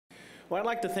Well, I'd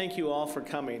like to thank you all for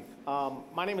coming.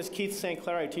 My name is Keith St.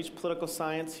 Clair. I teach political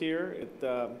science here in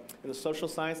the social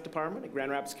science department at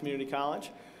Grand Rapids Community College.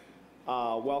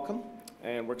 Welcome,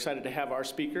 and we're excited to have our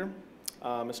speaker,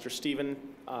 Mr. Stephen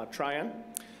Tryon.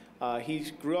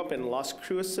 He grew up in Las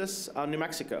Cruces, New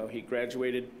Mexico. He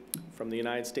graduated from the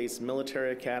United States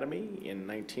Military Academy in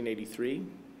 1983.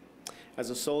 As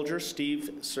a soldier, Steve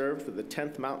served with the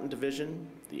 10th Mountain Division,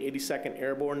 the 82nd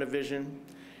Airborne Division,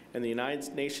 and the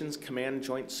United Nations Command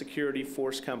Joint Security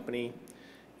Force Company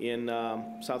in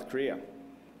South Korea.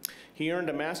 He earned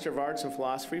a Master of Arts in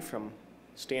Philosophy from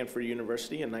Stanford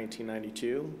University in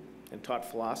 1992 and taught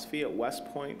philosophy at West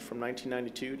Point from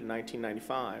 1992 to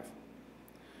 1995.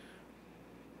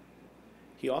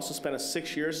 He also spent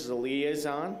 6 years as a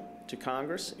liaison to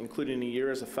Congress, including a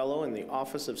year as a fellow in the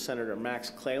office of Senator Max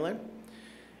Clair,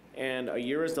 and a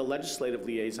year as the legislative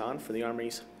liaison for the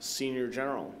Army's senior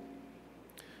general.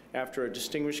 After a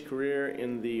distinguished career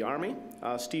in the Army,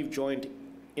 Steve joined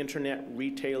internet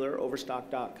retailer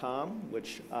Overstock.com,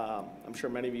 which I'm sure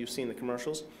many of you have seen the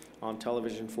commercials on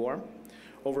television for.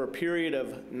 Over a period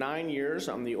of 9 years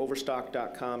on the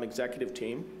Overstock.com executive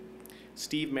team,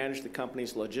 Steve managed the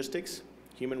company's logistics,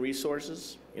 human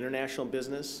resources, international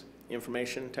business,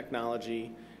 information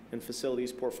technology, and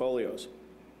facilities portfolios.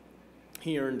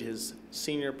 He earned his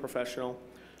Senior Professional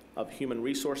of Human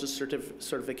Resources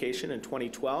certification in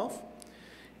 2012,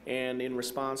 and in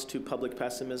response to public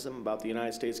pessimism about the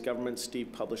United States government,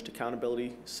 Steve published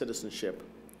Accountability Citizenship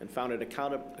and founded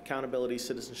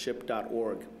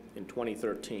accountabilitycitizenship.org in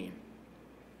 2013.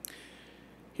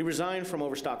 He resigned from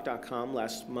Overstock.com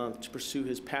last month to pursue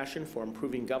his passion for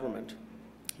improving government.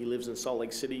 He lives in Salt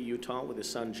Lake City, Utah with his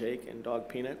son Jake and dog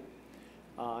Peanut.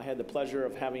 I had the pleasure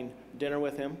of having dinner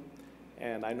with him,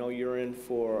 and I know you're in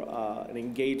for an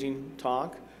engaging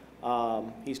talk.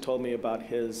 He's told me about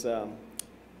his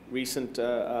recent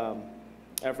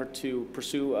effort to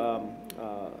pursue a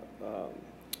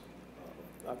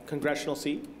congressional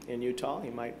seat in Utah. He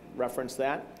might reference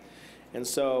that. And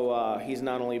so he's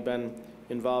not only been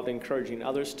involved in encouraging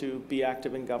others to be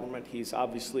active in government, he's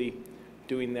obviously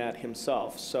doing that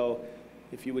himself. So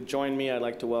if you would join me, I'd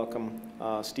like to welcome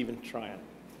Stephen Tryon.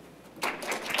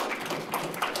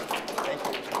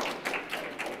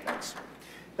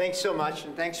 Thanks so much,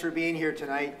 and thanks for being here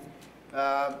tonight.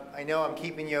 I know I'm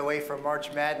keeping you away from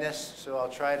March Madness, so I'll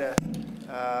try to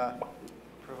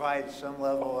provide some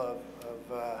level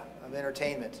of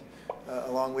entertainment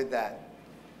along with that.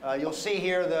 You'll see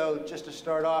here, though, just to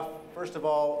start off, first of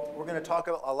all, we're going to talk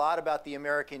a lot about the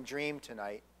American Dream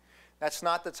tonight. That's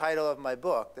not the title of my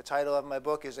book. The title of my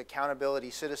book is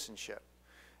Accountability Citizenship.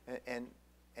 And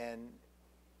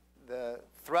the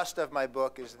thrust of my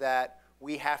book is that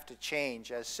we have to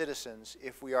change as citizens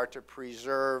if we are to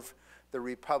preserve the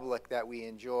republic that we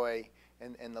enjoy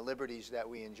and the liberties that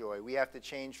we enjoy. We have to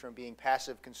change from being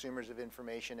passive consumers of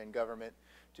information and government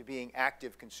to being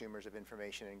active consumers of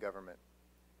information and government.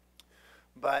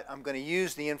 But I'm going to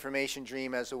use the information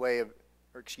dream as a way of,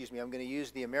 or excuse me, I'm going to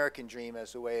use the American dream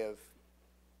as a way of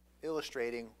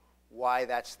illustrating why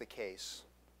that's the case.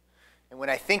 And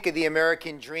when I think of the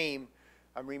American dream,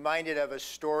 I'm reminded of a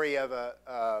story of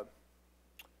a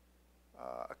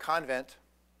convent,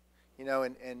 you know,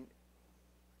 and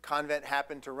convent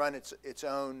happened to run its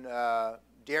own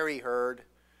dairy herd,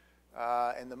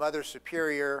 and the Mother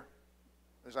Superior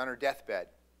was on her deathbed.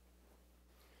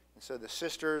 And so the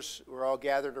sisters were all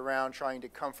gathered around trying to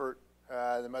comfort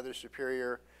the Mother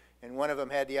Superior, and one of them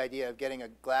had the idea of getting a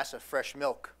glass of fresh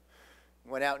milk.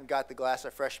 Went out and got the glass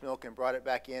of fresh milk and brought it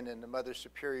back in, and the Mother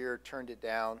Superior turned it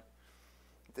down.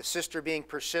 The sister, being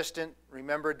persistent,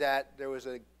 remembered that there was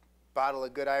a bottle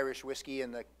of good Irish whiskey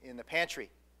in the pantry.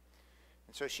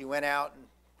 And so she went out and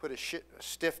put a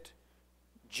stiffed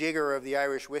jigger of the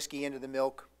Irish whiskey into the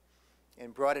milk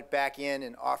and brought it back in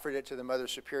and offered it to the Mother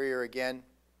Superior again.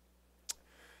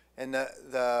 And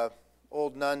the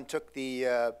old nun took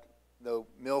the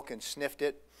milk and sniffed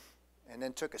it and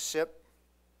then took a sip,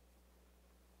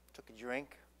 took a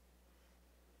drink,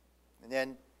 and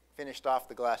then finished off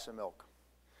the glass of milk.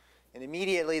 And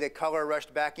immediately the color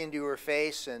rushed back into her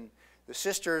face, and the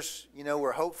sisters, you know,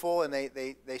 were hopeful, and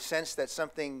they sensed that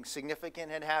something significant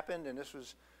had happened, and this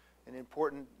was an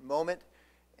important moment.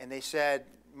 And they said,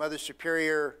 Mother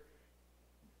Superior,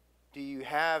 do you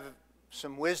have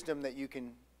some wisdom that you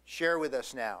can share with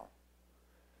us now?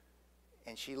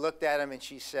 And she looked at him and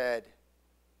she said,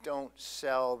 don't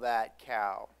sell that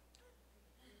cow.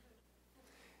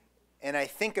 And I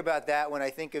think about that when I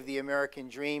think of the American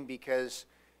dream, because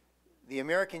the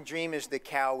American dream is the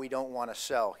cow we don't want to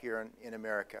sell here in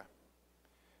America.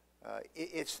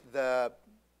 It's the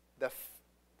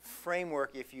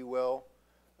framework, if you will,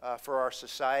 for our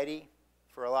society,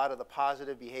 for a lot of the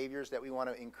positive behaviors that we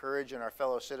want to encourage in our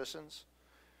fellow citizens.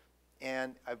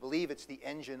 And I believe it's the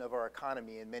engine of our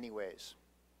economy in many ways.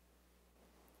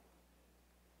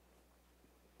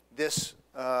 This,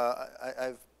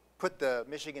 I've put the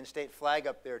Michigan state flag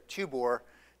up there, Tubor.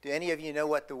 Do any of you know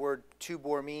what the word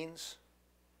Tubor means?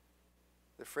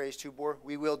 The phrase Tubor?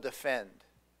 We will defend.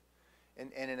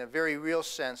 And in a very real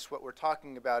sense, what we're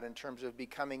talking about in terms of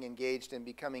becoming engaged and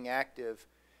becoming active,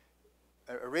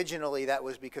 originally that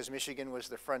was because Michigan was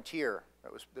the frontier.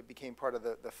 That became part of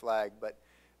the flag. But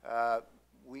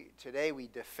today we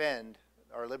defend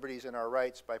our liberties and our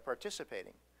rights by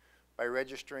participating, by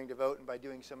registering to vote, and by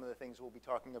doing some of the things we'll be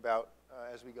talking about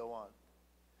as we go on.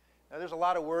 Now there's a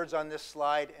lot of words on this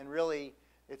slide, and really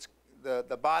it's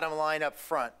the bottom line up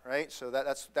front, right? So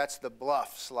that's the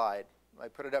bluff slide. I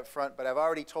put it up front, but I've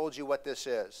already told you what this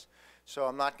is. So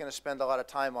I'm not going to spend a lot of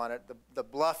time on it. The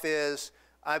bluff is,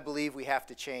 I believe we have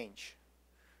to change.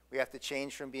 We have to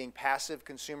change from being passive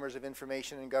consumers of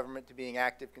information in government to being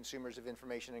active consumers of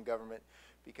information in government.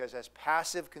 Because as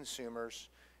passive consumers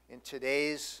in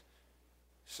today's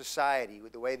society,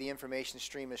 with the way the information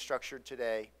stream is structured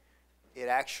today, it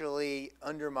actually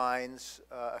undermines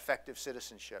effective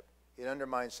citizenship. It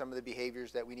undermines some of the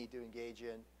behaviors that we need to engage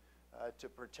in to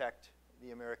protect the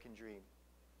American dream.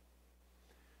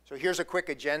 So here's a quick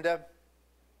agenda.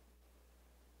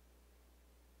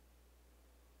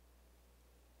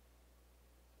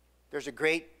 There's a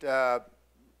great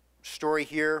story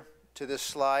here to this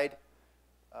slide,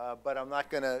 but I'm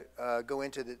not going to go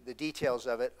into the details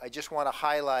of it. I just want to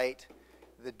highlight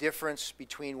the difference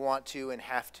between want to and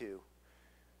have to.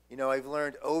 You know, I've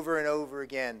learned over and over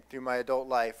again through my adult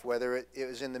life, whether it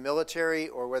was in the military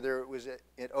or whether it was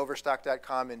at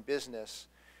Overstock.com in business,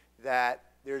 that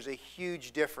there's a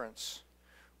huge difference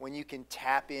when you can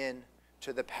tap in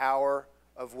to the power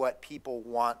of what people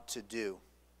want to do.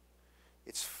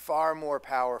 It's far more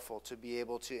powerful to be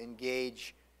able to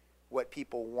engage what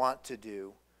people want to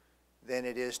do than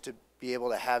it is to be able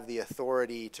to have the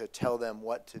authority to tell them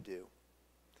what to do.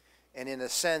 And in a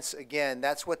sense, again,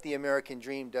 that's what the American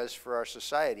dream does for our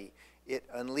society. It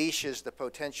unleashes the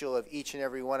potential of each and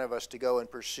every one of us to go and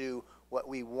pursue what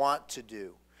we want to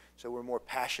do. So we're more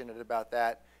passionate about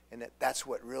that, and that's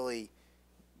what really,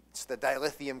 it's the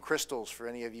dilithium crystals for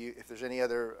any of you, if there's any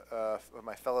other of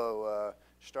my fellow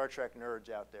Star Trek nerds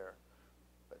out there.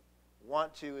 But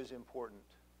want to is important.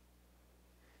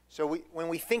 So when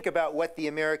we think about what the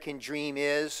American dream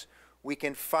is, we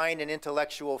can find an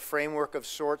intellectual framework of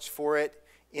sorts for it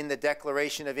in the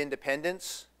Declaration of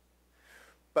Independence.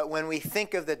 But when we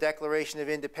think of the Declaration of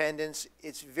Independence,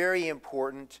 it's very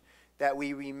important that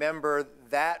we remember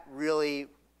that really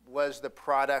was the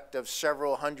product of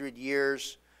several hundred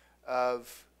years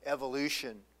of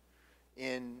evolution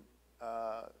in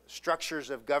structures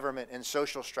of government and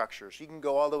social structures. You can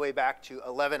go all the way back to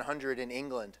 1100 in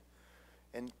England,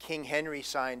 and King Henry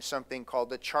signed something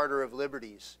called the Charter of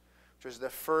Liberties, which was the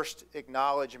first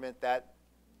acknowledgement that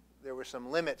there were some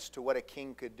limits to what a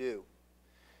king could do.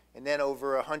 And then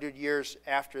over 100 years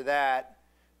after that,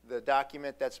 the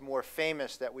document that's more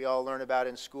famous that we all learn about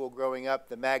in school growing up,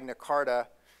 the Magna Carta,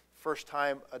 first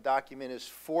time a document is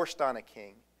forced on a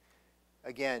king.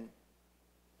 Again,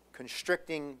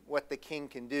 constricting what the king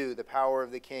can do, the power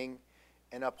of the king,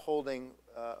 and uplifting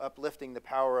the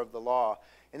power of the law.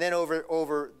 And then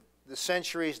over the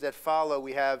centuries that follow,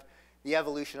 we have the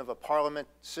evolution of a parliament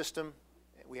system.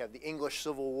 We have the English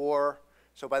Civil War.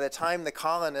 So by the time the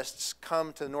colonists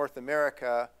come to North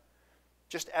America,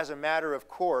 just as a matter of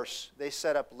course, they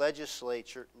set up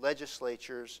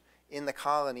legislatures in the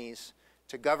colonies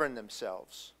to govern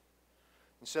themselves.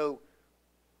 And so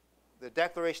the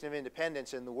Declaration of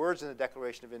Independence and the words in the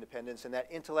Declaration of Independence and that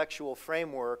intellectual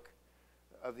framework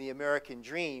of the American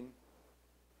dream,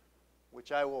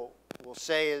 which I will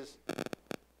say is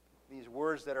these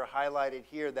words that are highlighted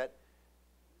here, that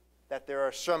there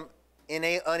are some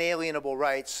unalienable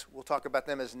rights. We'll talk about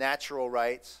them as natural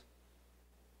rights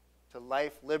to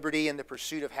life, liberty, and the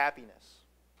pursuit of happiness.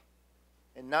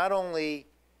 And not only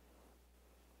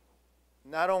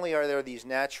are there these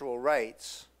natural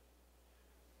rights,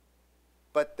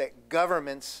 but that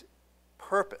government's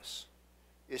purpose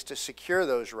is to secure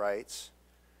those rights,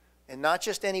 and not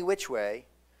just any which way,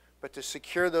 but to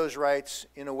secure those rights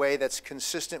in a way that's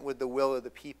consistent with the will of the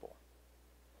people.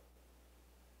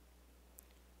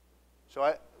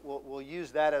 So we'll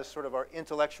use that as sort of our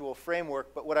intellectual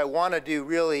framework, but what I want to do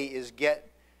really is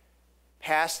get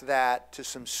past that to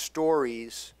some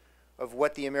stories of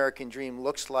what the American dream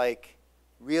looks like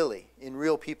really, in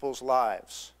real people's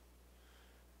lives.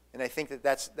 And I think that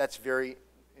that's very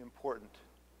important.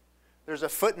 There's a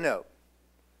footnote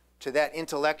to that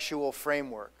intellectual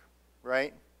framework,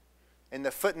 right? And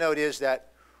the footnote is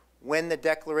that when the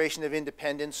Declaration of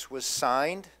Independence was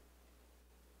signed,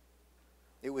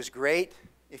 it was great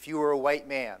if you were a white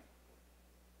man.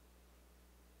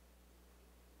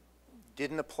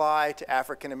 Didn't apply to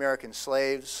African American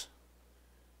slaves,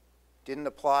 didn't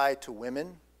apply to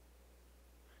women,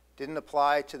 didn't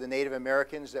apply to the Native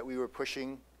Americans that we were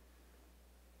pushing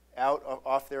out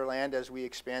off their land as we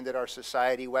expanded our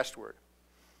society westward.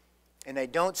 And I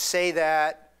don't say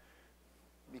that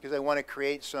because I want to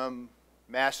create some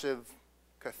massive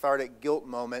cathartic guilt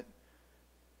moment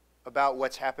about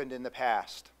what's happened in the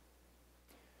past.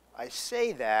 I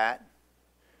say that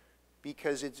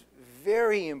because it's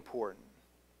very important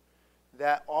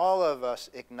that all of us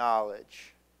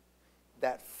acknowledge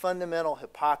that fundamental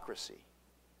hypocrisy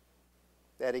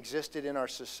that existed in our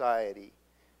society,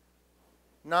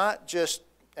 not just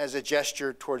as a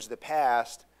gesture towards the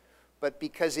past, but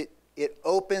because it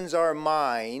opens our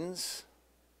minds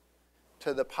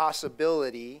to the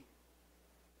possibility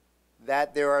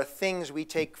that there are things we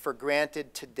take for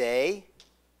granted today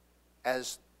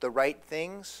as the right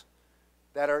things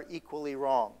that are equally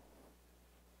wrong,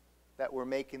 that we're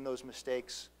making those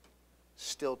mistakes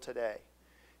still today.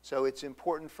 So it's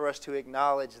important for us to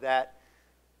acknowledge that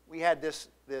we had this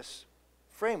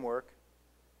framework,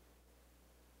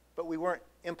 but we weren't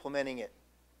implementing it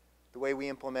the way we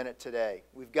implement it today.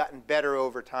 We've gotten better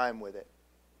over time with it.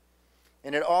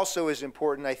 And it also is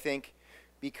important, I think,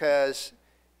 because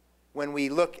when we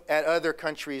look at other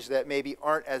countries that maybe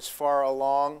aren't as far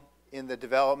along in the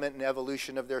development and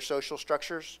evolution of their social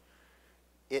structures,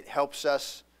 it helps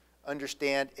us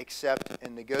understand, accept,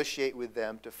 and negotiate with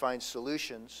them to find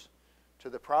solutions to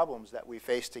the problems that we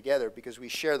face together, because we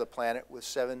share the planet with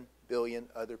 7 billion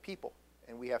other people,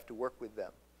 and we have to work with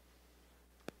them.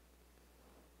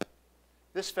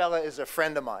 This fella is a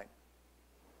friend of mine.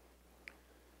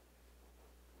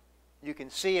 You can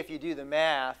see if you do the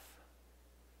math,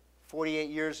 48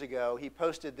 years ago, he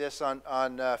posted this on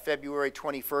February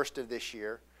 21st of this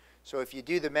year. So if you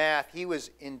do the math, he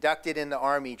was inducted in the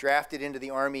Army, drafted into the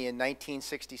Army in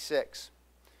 1966.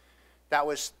 That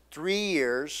was 3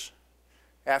 years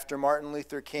after Martin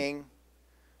Luther King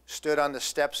stood on the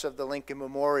steps of the Lincoln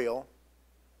Memorial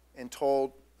and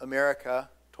told America,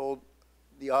 told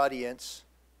the audience,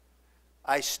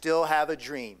 I still have a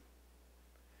dream,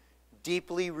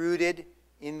 deeply rooted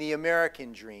in the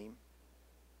American dream,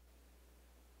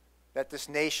 that this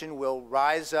nation will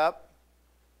rise up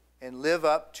and live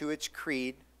up to its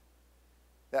creed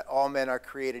that all men are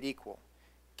created equal.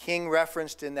 King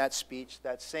referenced in that speech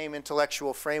that same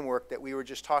intellectual framework that we were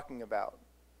just talking about.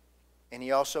 And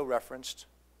he also referenced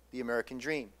the American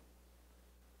dream.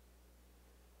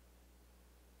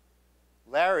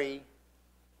 Larry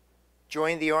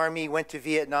joined the Army, went to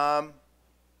Vietnam,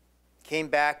 came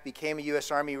back, became a U.S.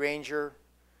 Army Ranger.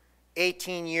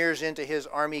 18 years into his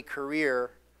Army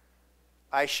career,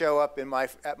 I show up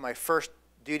at my first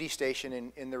duty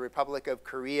station in the Republic of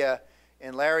Korea,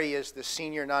 and Larry is the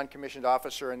senior non-commissioned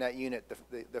officer in that unit,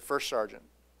 the first sergeant.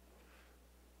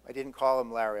 I didn't call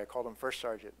him Larry, I called him first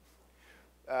sergeant.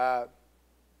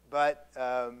 But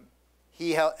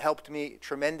he helped me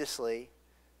tremendously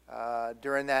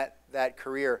during that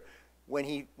career. When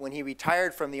he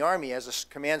retired from the Army as a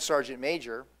command sergeant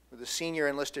major with a senior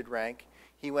enlisted rank,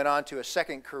 he went on to a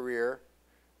second career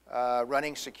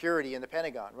running security in the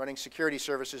Pentagon, running security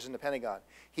services in the Pentagon.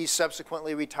 He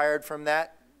subsequently retired from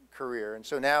that career, and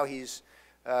so now he's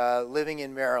living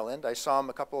in Maryland. I saw him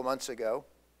a couple of months ago,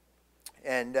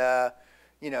 and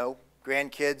you know,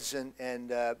 grandkids,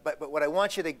 but what I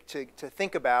want you to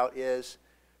think about is,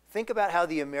 think about how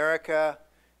the America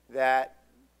that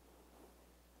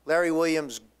Larry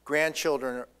Williams'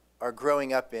 grandchildren are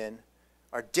growing up in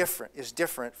is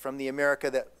different from the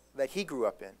America that he grew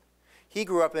up in. He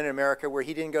grew up in an America where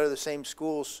he didn't go to the same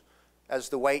schools as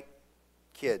the white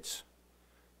kids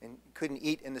and couldn't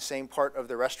eat in the same part of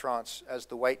the restaurants as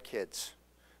the white kids.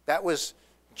 That was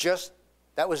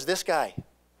this guy.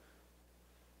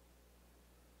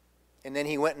 And then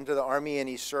he went into the Army and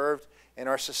he served, and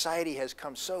our society has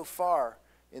come so far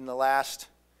in the last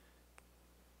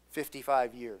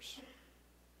 55 years.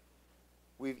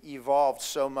 We've evolved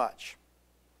so much.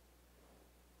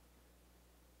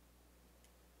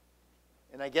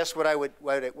 And I guess what I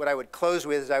would close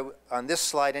with, on this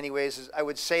slide anyways, is I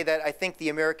would say that I think the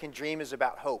American dream is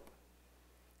about hope.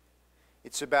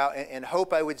 It's about, and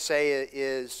hope I would say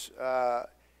is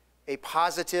a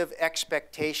positive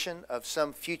expectation of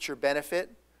some future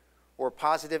benefit or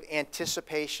positive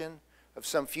anticipation of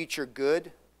some future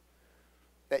good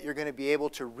that you're going to be able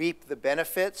to reap the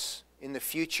benefits in the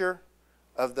future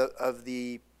of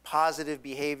the positive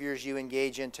behaviors you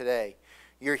engage in today.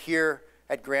 You're here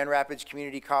at Grand Rapids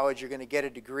Community College, you're going to get a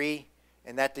degree,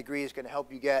 and that degree is going to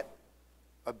help you get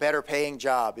a better paying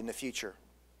job in the future.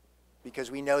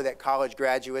 Because we know that college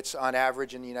graduates on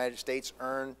average in the United States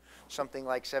earn something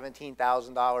like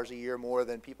 $17,000 a year more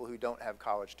than people who don't have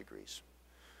college degrees,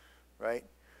 right?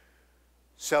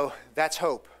 So that's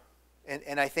hope.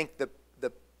 And I think the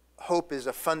hope is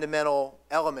a fundamental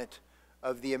element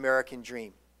of the American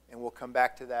dream. And we'll come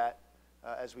back to that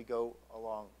as we go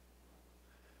along.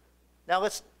 Now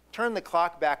let's turn the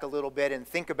clock back a little bit and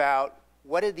think about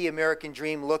what did the American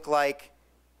dream look like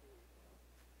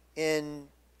in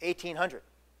 1800?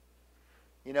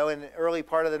 You know, in the early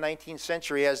part of the 19th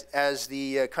century as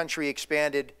the country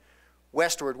expanded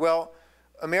westward. Well,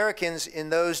 Americans in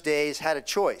those days had a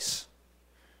choice.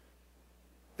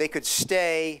 They could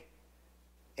stay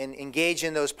and engage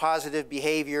in those positive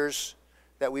behaviors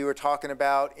that we were talking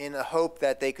about in the hope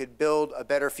that they could build a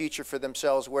better future for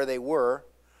themselves where they were,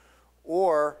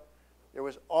 or there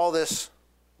was all this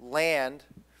land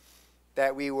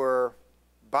that we were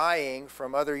buying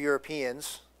from other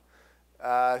Europeans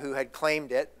who had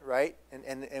claimed it, right?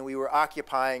 And we were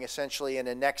occupying essentially and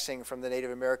annexing from the Native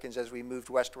Americans as we moved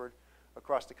westward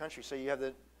across the country. So you have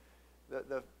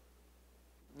the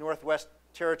Northwest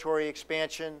Territory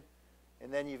expansion,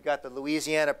 and then you've got the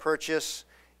Louisiana Purchase.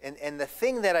 And the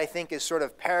thing that I think is sort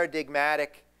of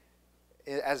paradigmatic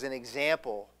as an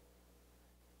example,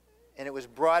 and it was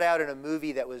brought out in a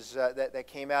movie that was that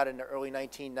came out in the early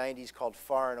 1990s called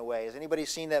Far and Away. Has anybody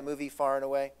seen that movie, Far and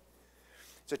Away?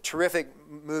 It's a terrific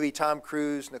movie. Tom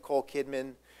Cruise, Nicole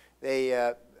Kidman.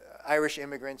 They Irish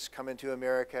immigrants come into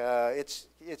America. It's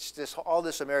this all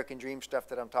this American dream stuff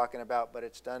that I'm talking about, but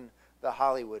it's done the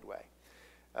Hollywood way.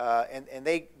 And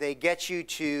they get you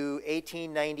to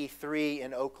 1893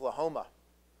 in Oklahoma,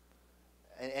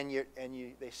 and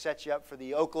they set you up for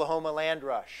the Oklahoma Land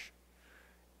Rush.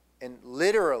 And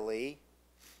literally,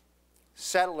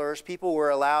 settlers, people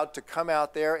were allowed to come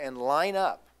out there and line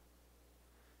up.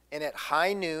 And at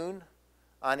high noon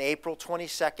on April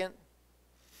 22nd,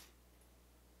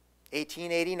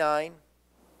 1889,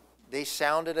 they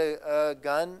sounded a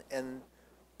gun and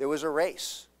there was a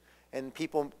race. And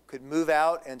people could move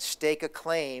out and stake a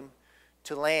claim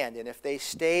to land. And if they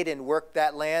stayed and worked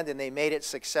that land and they made it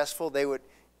successful, they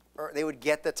would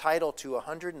get the title to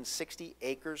 160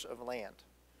 acres of land.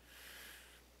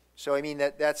 So I mean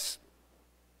that's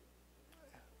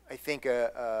I think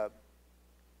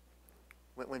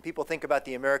when people think about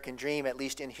the American dream, at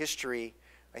least in history,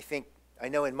 I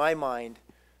know in my mind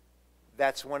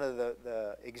that's one of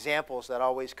the examples that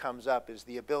always comes up is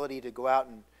the ability to go out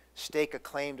and stake a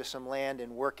claim to some land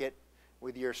and work it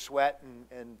with your sweat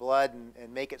and blood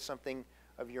and make it something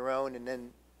of your own, and then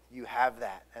you have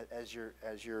that as your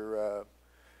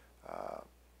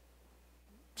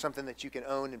something that you can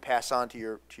own and pass on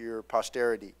to your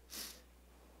posterity.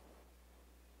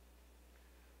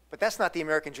 But that's not the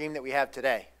American dream that we have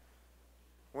today.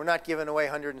 We're not giving away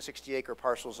 160-acre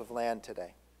parcels of land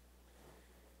today.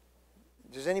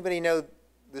 Does anybody know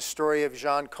the story of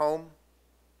Jean Combe,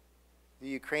 the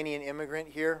Ukrainian immigrant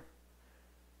here?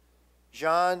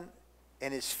 Jean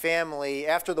and his family,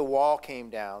 after the wall came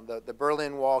down, the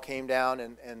Berlin Wall came down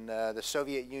and the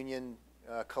Soviet Union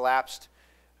collapsed,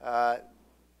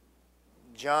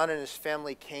 John and his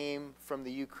family came from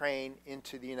the Ukraine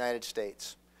into the United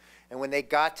States. And when they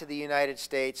got to the United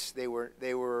States, they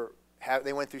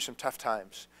went through some tough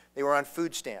times. They were on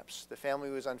food stamps. The family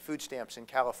was on food stamps in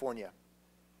California.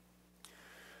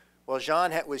 Well,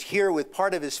 Jean was here with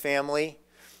part of his family,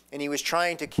 and he was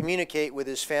trying to communicate with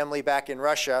his family back in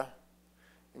Russia.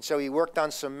 And so he worked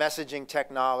on some messaging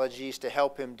technologies to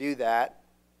help him do that.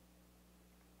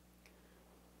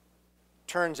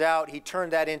 Turns out he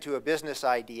turned that into a business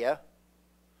idea.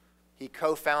 He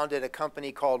co-founded a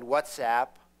company called WhatsApp,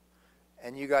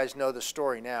 and you guys know the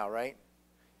story now, right?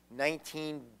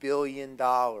 $19 billion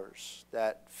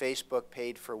that Facebook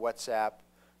paid for WhatsApp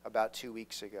about 2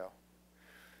 weeks ago.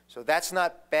 So that's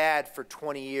not bad for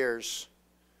 20 years.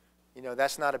 You know,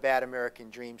 that's not a bad American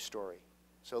dream story.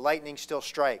 So lightning still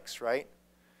strikes, right?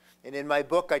 And in my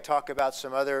book, I talk about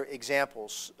some other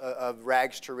examples of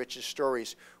rags to riches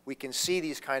stories. We can see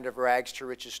these kind of rags to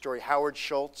riches stories. Howard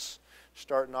Schultz,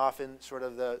 starting off in sort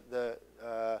of the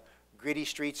gritty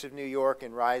streets of New York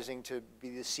and rising to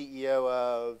be the CEO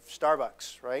of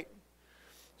Starbucks, right?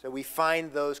 So we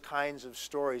find those kinds of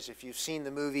stories. If you've seen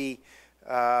the movie,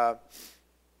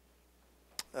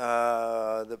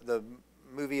 the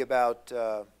movie about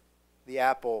the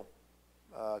Apple,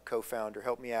 co-founder?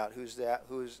 Help me out. Who's that?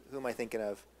 Who am I thinking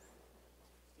of?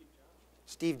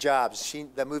 Steve Jobs.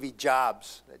 The movie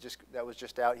Jobs that was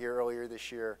just out here earlier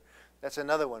this year. That's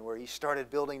another one where he started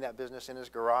building that business in his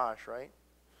garage, right?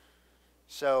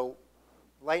 So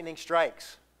lightning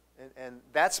strikes. And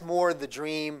that's more the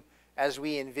dream as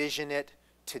we envision it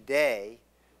today,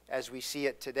 as we see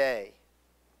it today.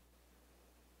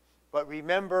 But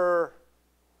remember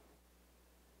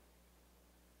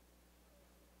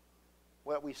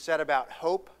what we said about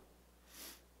hope.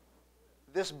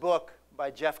 This book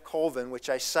by Jeff Colvin, which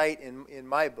I cite in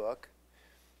my book,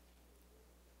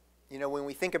 you know, when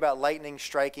we think about lightning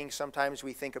striking, sometimes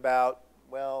we think about,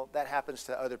 well, that happens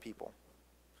to other people.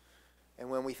 And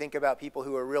when we think about people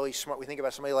who are really smart, we think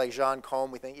about somebody like Jean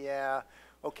Combe, we think, yeah,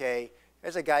 okay,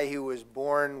 there's a guy who was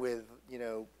born with, you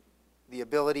know, the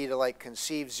ability to like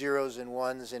conceive zeros and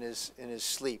ones in his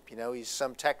sleep. You know, he's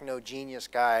some techno genius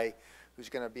guy who's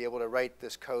going to be able to write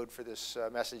this code for this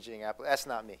messaging app. That's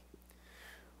not me.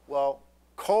 Well,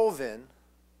 Colvin,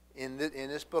 in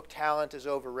this book, Talent is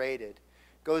Overrated,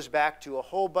 goes back to a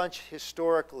whole bunch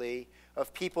historically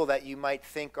of people that you might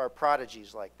think are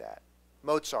prodigies like that.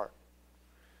 Mozart.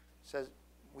 Says,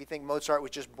 we think Mozart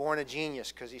was just born a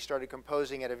genius because he started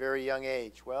composing at a very young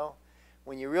age. Well,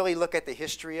 when you really look at the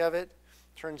history of it,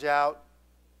 turns out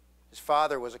his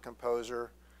father was a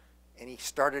composer, and he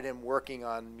started him working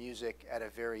on music at a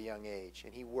very young age.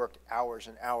 And he worked hours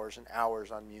and hours and hours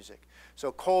on music.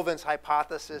 So Colvin's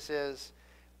hypothesis is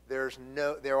there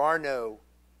are no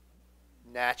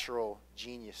natural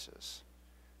geniuses.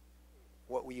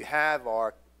 What we have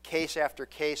are case after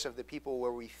case of the people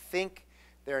where we think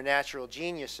they're natural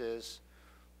geniuses,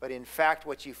 but in fact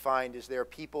what you find is there are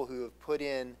people who have put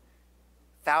in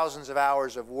thousands of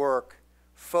hours of work,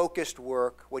 focused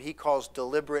work, what he calls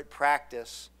deliberate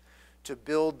practice, to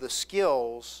build the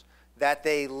skills that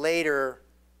they later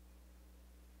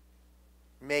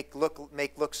make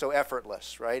look so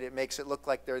effortless, right? It makes it look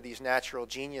like they're these natural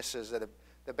geniuses that are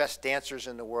the best dancers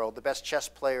in the world, the best chess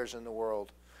players in the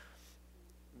world.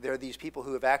 They're these people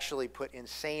who have actually put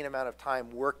insane amount of time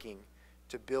working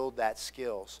to build that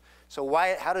skills. So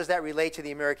how does that relate to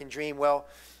the American dream? Well,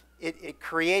 it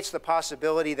creates the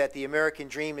possibility that the American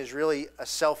dream is really a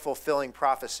self-fulfilling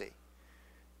prophecy.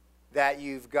 That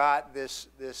you've got this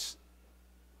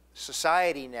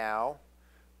society now,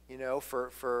 you know,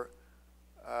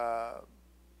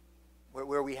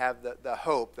 where we have the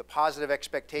hope, the positive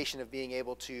expectation of being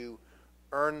able to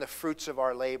earn the fruits of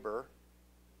our labor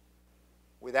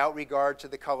without regard to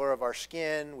the color of our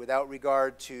skin, without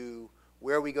regard to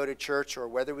where we go to church or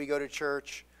whether we go to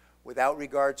church, without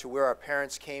regard to where our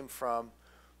parents came from.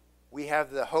 We have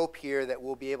the hope here that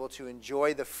we'll be able to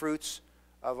enjoy the fruits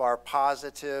of our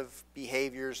positive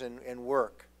behaviors and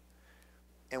work.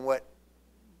 And what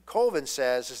Colvin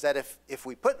says is that if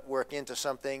we put work into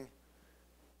something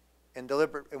and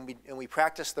we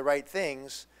practice the right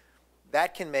things,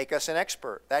 that can make us an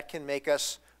expert. That can make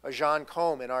us a Jean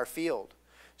Combe in our field.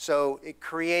 So it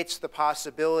creates the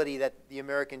possibility that the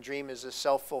American dream is a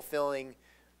self-fulfilling.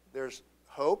 There's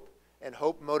hope, and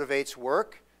hope motivates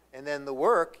work, and then the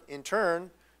work, in turn,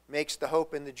 makes the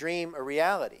hope and the dream a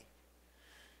reality.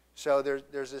 So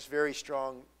there's this very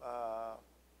strong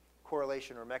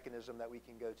correlation or mechanism that we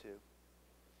can go to.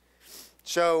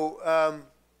 So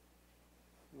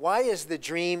why is the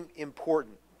dream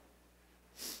important?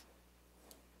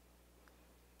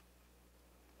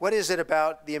 What is it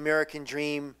about the American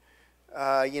dream?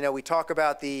 You know, we talk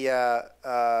about the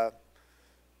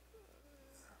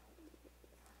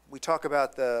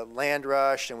land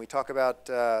rush, and we talk about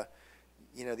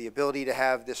you know, the ability to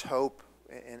have this hope,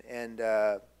 and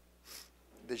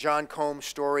the Jean Combe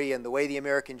story and the way the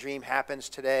American dream happens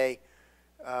today.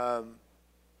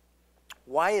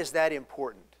 Why is that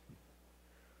important?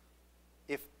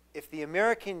 If the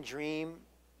American dream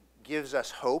gives us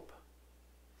hope,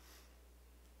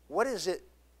 what is it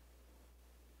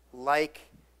like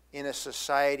in a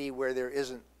society where there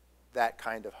isn't that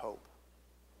kind of hope?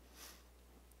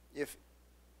 If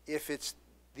it's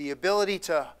the ability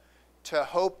to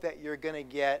hope that you're going to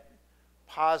get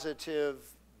positive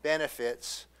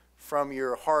benefits from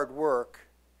your hard work,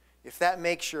 if that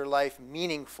makes your life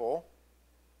meaningful,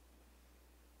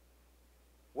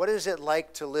 what is it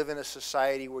like to live in a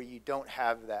society where you don't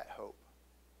have that hope?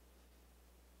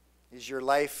 Is your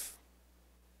life,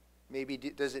 maybe,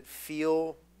 does it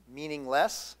feel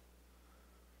meaningless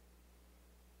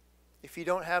if you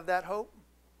don't have that hope?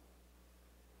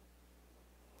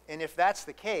 And if that's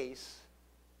the case,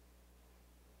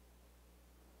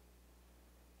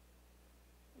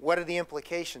 what are the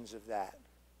implications of that?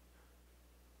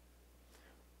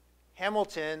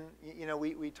 Hamilton, you know,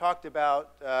 we talked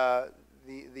about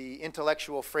the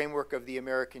intellectual framework of the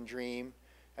American dream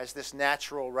as this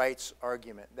natural rights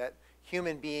argument, that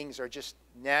human beings are just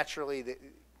naturally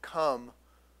come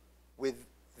with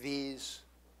these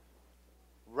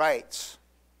rights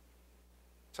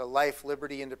to life,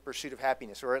 liberty, and the pursuit of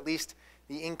happiness, or at least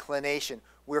the inclination.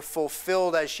 We're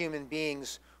fulfilled as human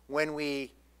beings when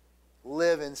we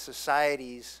live in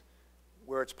societies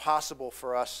where it's possible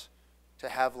for us to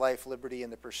have life, liberty,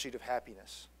 and the pursuit of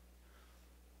happiness.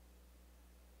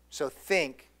 So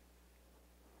think,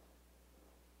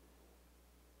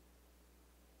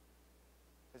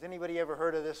 has anybody ever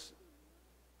heard of this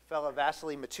fellow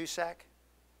Vasily Matusak?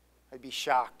 I'd be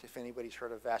shocked if anybody's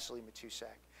heard of Vasily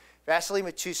Matusak. Vasily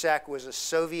Matusak was a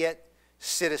Soviet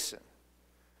citizen.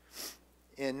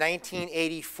 In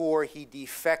 1984, he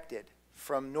defected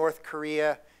from North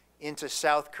Korea into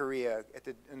South Korea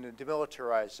in the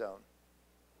demilitarized zone.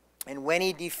 And when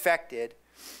he defected,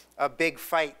 a big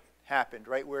fight happened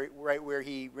right where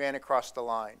he ran across the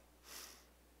line.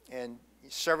 And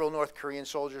several North Korean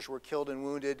soldiers were killed and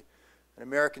wounded. An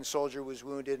American soldier was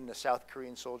wounded, and a South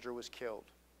Korean soldier was killed.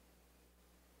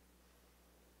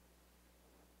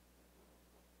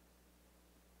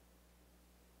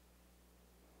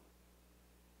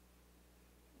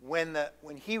 When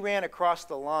he ran across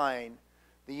the line,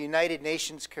 the United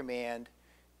Nations Command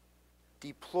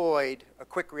deployed a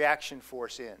quick reaction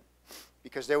force in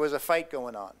because there was a fight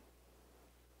going on.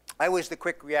 I was the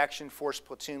quick reaction force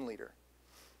platoon leader.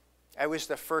 I was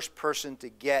the first person to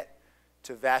get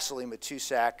to Vasily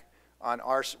Matusak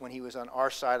when he was on our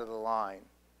side of the line.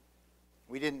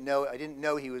 I didn't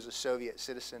know he was a Soviet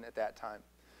citizen at that time.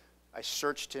 I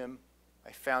searched him.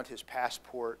 I found his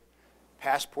passport.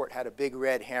 Passport had a big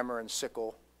red hammer and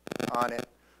sickle on it,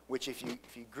 which if you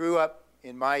grew up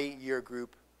in my year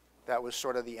group, that was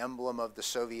sort of the emblem of the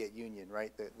Soviet Union,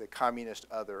 right? The communist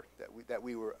other that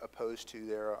we were opposed to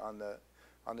there on the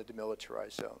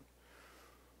demilitarized zone.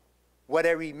 What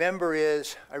I remember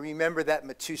is, I remember that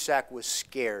Matusak was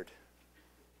scared.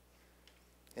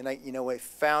 And I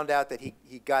found out that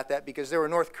he got that because there were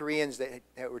North Koreans that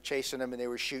were chasing him and they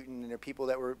were shooting, and there were people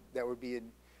that were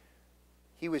being,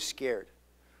 he was scared.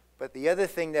 But the other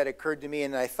thing that occurred to me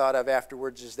and I thought of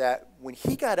afterwards is that when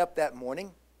he got up that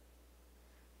morning,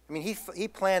 I mean, he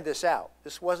planned this out.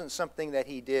 This wasn't something that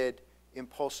he did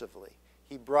impulsively.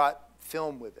 He brought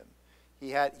film with him.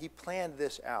 He planned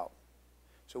this out.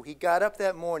 So he got up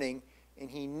that morning and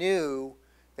he knew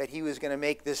that he was going to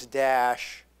make this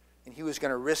dash and he was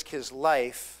going to risk his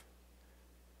life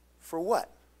for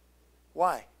what?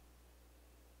 Why?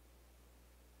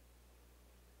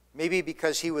 Maybe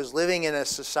because he was living in a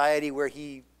society where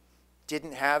he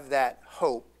didn't have that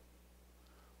hope,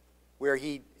 where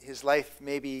his life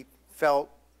maybe felt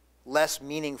less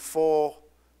meaningful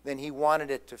than he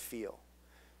wanted it to feel.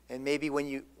 And maybe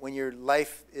when your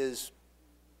life is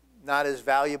not as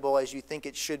valuable as you think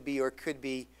it should be or could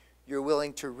be, you're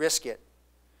willing to risk it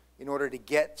in order to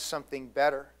get something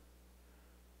better.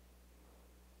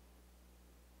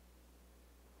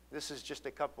 This is just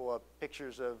a couple of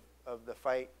pictures of the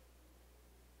fight.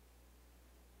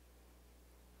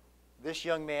 This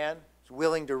young man is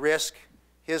willing to risk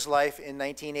his life in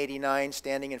 1989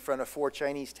 standing in front of 4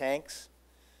 Chinese tanks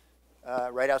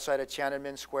right outside of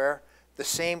Tiananmen Square. The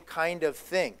same kind of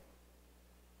thing.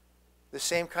 The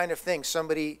same kind of thing.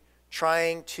 Somebody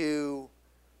trying to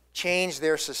change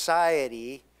their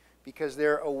society because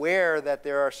they're aware that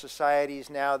there are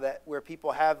societies now where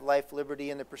people have life,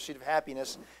 liberty, and the pursuit of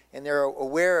happiness, and they're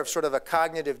aware of sort of a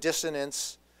cognitive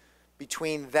dissonance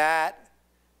between that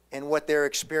and what they're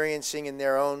experiencing in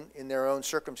their own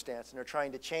circumstance, and they're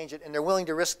trying to change it, and they're willing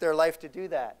to risk their life to do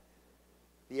that.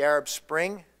 The Arab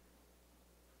Spring,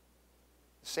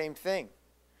 same thing.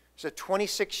 There's a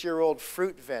 26-year-old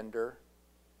fruit vendor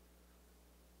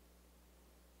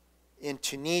in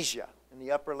Tunisia, in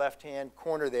the upper left-hand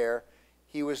corner there.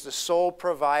 He was the sole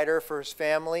provider for his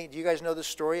family. Do you guys know the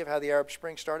story of how the Arab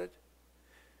Spring started?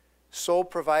 Sole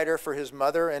provider for his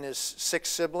mother and his 6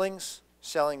 siblings,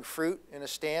 selling fruit in a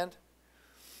stand.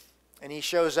 And he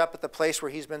shows up at the place where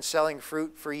he's been selling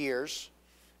fruit for years.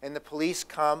 And the police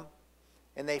come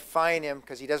and they fine him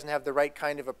because he doesn't have the right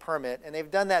kind of a permit. And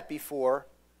they've done that before.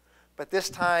 But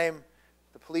this time,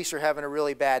 the police are having a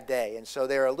really bad day. And so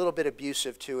they're a little bit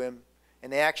abusive to him.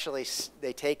 And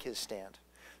they take his stand.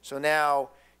 So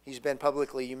now he's been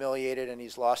publicly humiliated and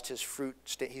he's lost his fruit.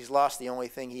 He's lost the only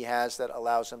thing he has that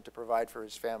allows him to provide for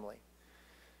his family.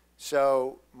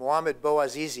 So Mohammed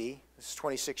Bouazizi, this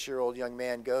 26-year-old young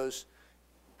man,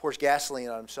 pours gasoline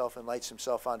on himself and lights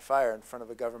himself on fire in front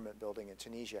of a government building in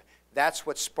Tunisia. That's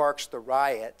what sparks the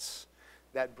riots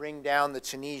that bring down the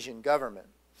Tunisian government.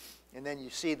 And then you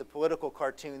see the political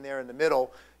cartoon there in the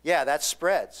middle. Yeah, that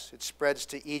spreads. It spreads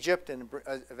to Egypt and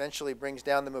eventually brings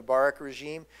down the Mubarak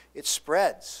regime. It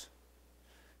spreads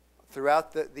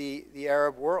throughout the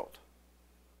Arab world.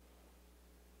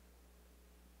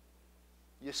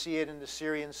 You see it in the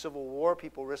Syrian civil war,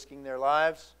 people risking their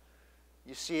lives.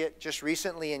 You see it just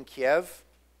recently in Kiev.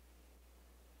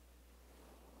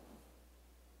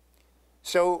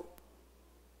 So,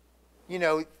 you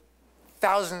know,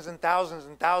 thousands and thousands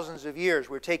and thousands of years,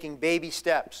 we're taking baby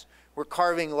steps. We're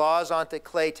carving laws onto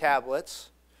clay tablets.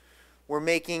 We're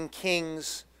making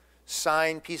kings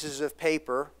sign pieces of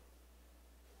paper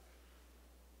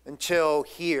until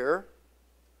here,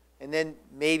 and then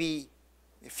maybe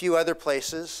a few other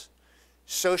places,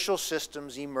 social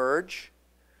systems emerge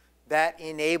that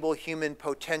enable human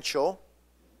potential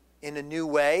in a new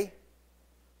way.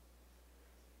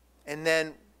 And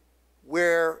then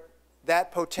where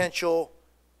that potential,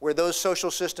 where those social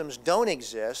systems don't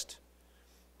exist,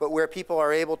 but where people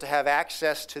are able to have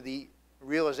access to the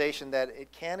realization that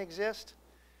it can exist,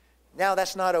 now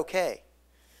that's not okay.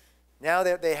 Now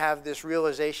that they have this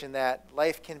realization that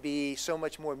life can be so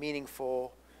much more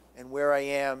meaningful, and where I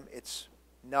am, it's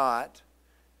not.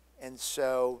 And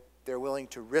so they're willing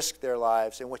to risk their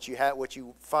lives. And what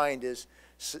you find is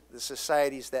the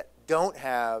societies that don't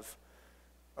have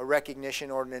a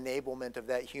recognition or an enablement of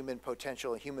that human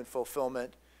potential and human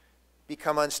fulfillment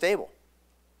become unstable.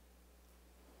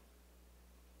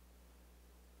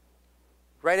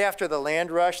 Right after the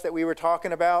land rush that we were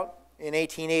talking about in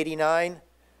 1889,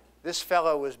 this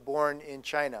fellow was born in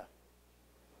China.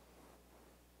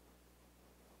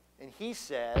 And he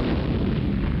said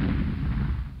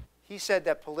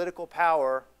that political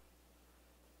power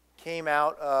came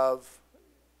out of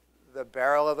the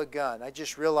barrel of a gun. I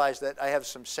just realized that I have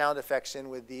some sound effects in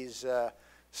with these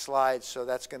slides, so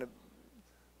that's going to,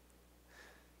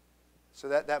 so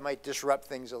that might disrupt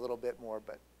things a little bit more.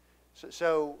 But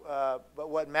but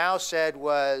what Mao said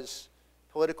was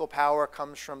political power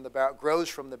comes from the barrel, grows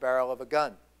from the barrel of a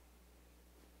gun.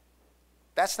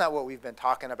 That's not what we've been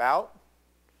talking about.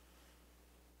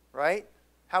 Right?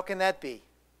 How can that be?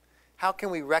 How can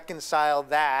we reconcile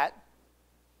that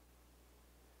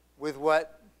with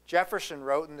what Jefferson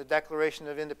wrote in the Declaration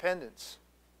of Independence?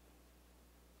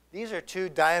 These are two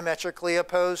diametrically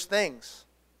opposed things,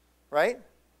 right?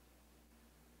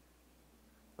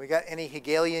 We got any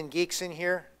Hegelian geeks in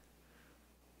here?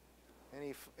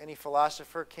 Any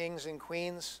philosopher kings and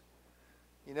queens?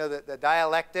 You know, the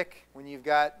dialectic, when you've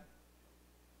got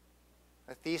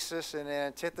a thesis and an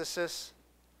antithesis.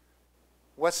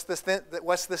 What's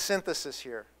the synthesis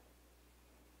here?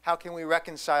 How can we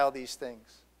reconcile these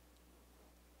things?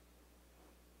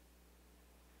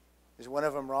 Is one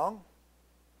of them wrong?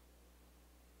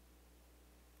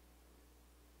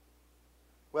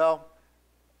 Well,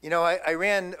 you know, I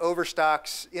ran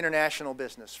Overstock's international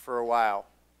business for a while.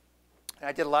 And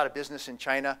I did a lot of business in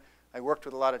China. I worked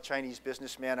with a lot of Chinese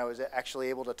businessmen. I was actually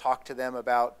able to talk to them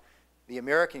about the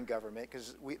American government,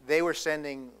 because they were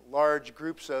sending large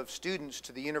groups of students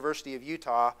to the University of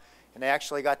Utah, and I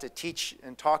actually got to teach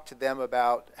and talk to them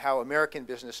about how American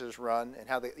businesses run and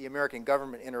how the American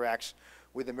government interacts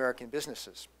with American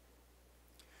businesses.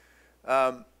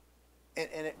 And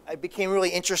I became really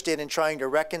interested in trying to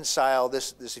reconcile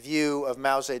this view of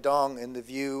Mao Zedong and the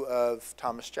view of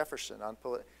Thomas Jefferson on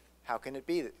how can it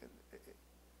be?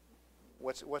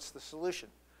 What's the solution?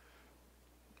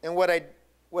 And what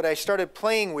I started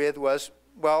playing with was,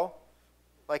 well,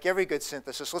 like every good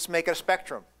synthesis, let's make it a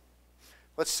spectrum.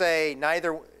 Let's say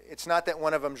it's not that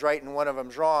one of them's right and one of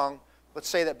them's wrong. Let's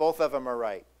say that both of them are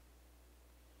right.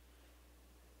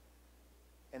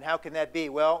 And how can that be?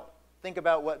 Well, think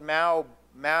about what Mao,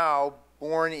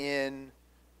 born in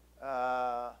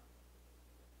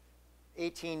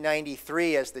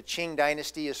 1893, as the Qing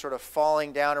dynasty is sort of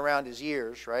falling down around his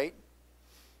ears, right?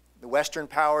 The Western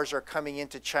powers are coming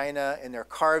into China, and they're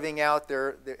carving out,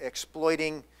 they're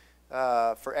exploiting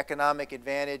for economic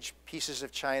advantage pieces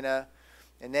of China.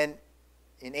 And then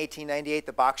in 1898,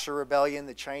 the Boxer Rebellion,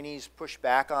 the Chinese push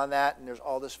back on that, and there's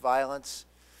all this violence.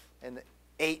 And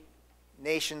 8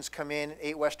 nations come in,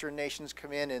 8 Western nations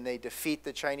come in, and they defeat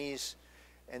the Chinese,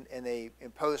 and they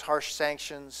impose harsh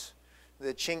sanctions.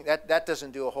 The Qing, that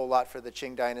doesn't do a whole lot for the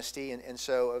Qing dynasty, and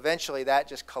so eventually that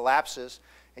just collapses.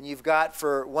 And you've got,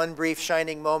 for one brief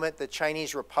shining moment, the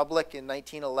Chinese Republic in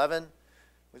 1911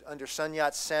 under Sun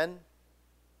Yat-sen.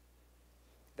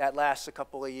 That lasts a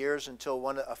couple of years until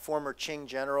a former Qing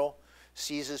general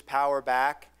seizes power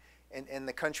back, and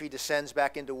the country descends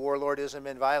back into warlordism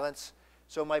and violence.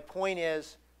 So my point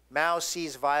is, Mao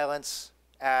sees violence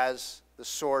as the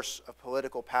source of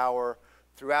political power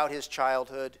throughout his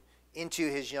childhood into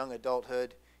his young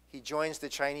adulthood. He joins the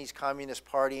Chinese Communist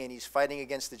Party and he's fighting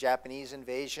against the Japanese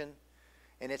invasion.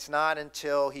 And it's not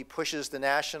until he pushes the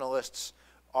nationalists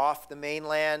off the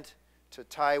mainland to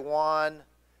Taiwan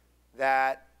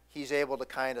that he's able to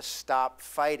kind of stop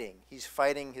fighting. He's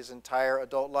fighting his entire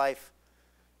adult life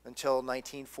until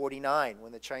 1949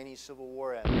 when the Chinese Civil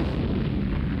War ends.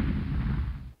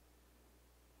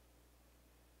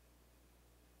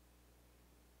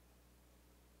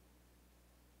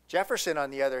 Jefferson,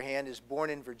 on the other hand, is born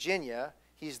in Virginia.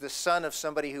 He's the son of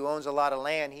somebody who owns a lot of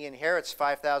land. He inherits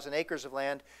 5,000 acres of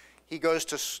land. He goes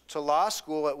to law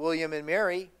school at William and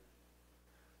Mary.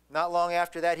 Not long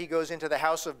after that, he goes into the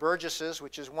House of Burgesses,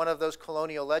 which is one of those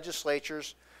colonial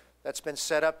legislatures that's been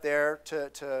set up there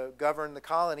to govern the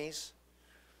colonies.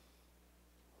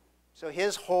 So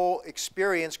his whole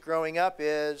experience growing up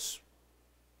is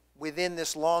within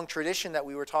this long tradition that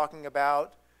we were talking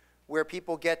about, where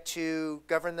people get to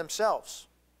govern themselves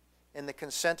in the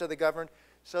consent of the governed.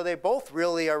 So they both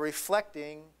really are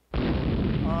reflecting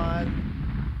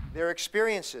on their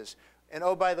experiences. And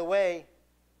oh, by the way,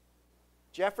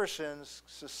 Jefferson's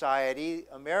society,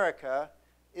 America,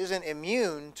 isn't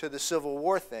immune to the Civil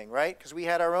War thing, right? Because we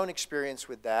had our own experience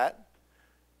with that.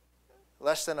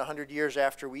 Less than 100 years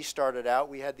after we started out,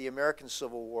 we had the American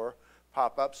Civil War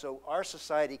pop up. So our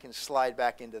society can slide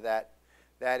back into that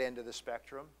end of the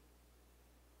spectrum.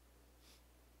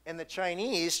 And the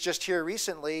Chinese, just here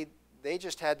recently, they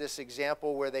just had this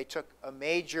example where they took a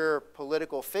major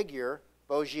political figure,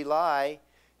 Bo Xilai,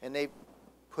 and they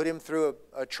put him through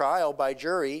a trial by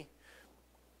jury,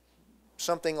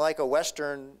 something like a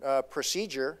Western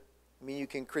procedure. I mean, you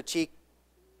can critique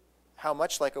how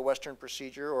much like a Western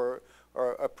procedure or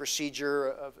a procedure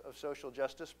of social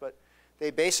justice, but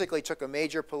they basically took a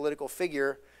major political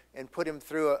figure and put him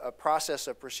through a process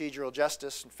of procedural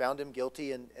justice and found him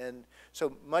guilty. And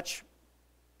so much,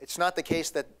 it's not the case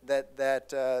that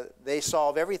they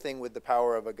solve everything with the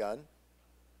power of a gun.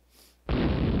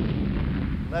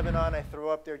 Lebanon, I throw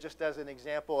up there just as an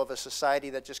example of a society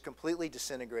that just completely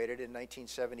disintegrated in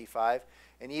 1975.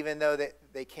 And even though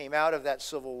they came out of that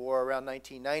civil war around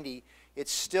 1990,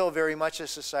 it's still very much a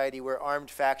society where armed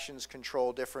factions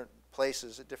control different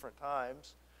places at different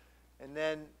times. And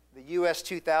then the US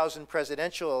 2000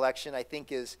 presidential election, I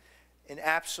think, is an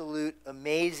absolute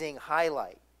amazing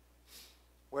highlight,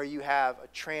 where you have a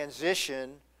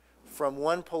transition from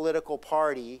one political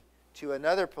party to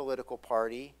another political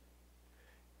party,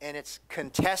 and it's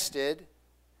contested,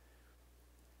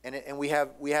 and we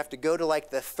have to go to like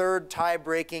the third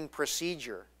tie-breaking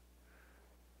procedure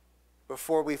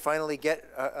before we finally get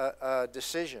a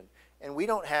decision. And we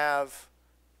don't have,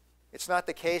 it's not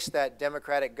the case that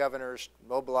Democratic governors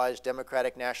mobilize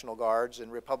Democratic National Guards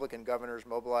and Republican governors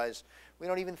mobilize. We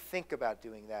don't even think about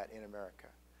doing that in America.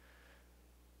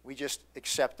 We just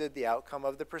accepted the outcome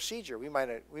of the procedure. We might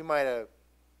have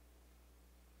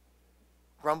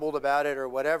grumbled about it or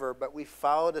whatever, but we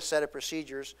followed a set of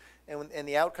procedures, and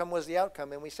the outcome was the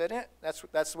outcome, and we said,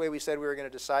 that's the way we said we were going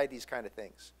to decide these kind of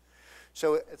things.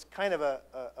 So it's kind of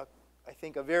I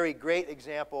think, a very great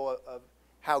example of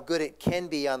how good it can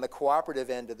be on the cooperative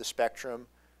end of the spectrum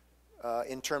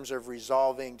in terms of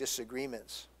resolving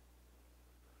disagreements.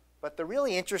 But the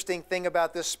really interesting thing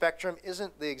about this spectrum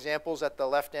isn't the examples at the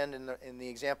left end and the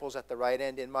examples at the right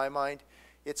end, in my mind.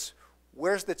 It's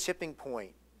where's the tipping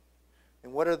point?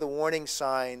 And what are the warning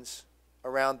signs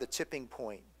around the tipping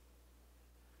point?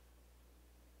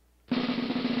 Does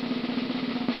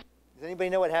anybody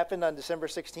know what happened on December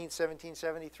 16th,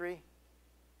 1773?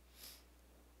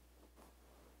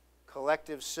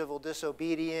 Collective civil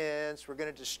disobedience. We're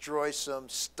going to destroy some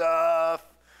stuff.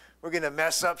 We're going to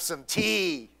mess up some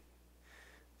tea.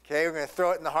 Okay, we're going to throw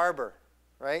it in the harbor,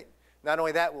 right? Not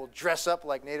only that, we'll dress up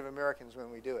like Native Americans when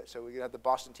we do it. So we're going to have the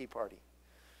Boston Tea Party.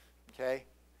 Okay?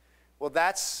 Well,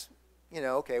 that's,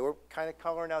 okay, we're kind of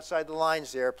coloring outside the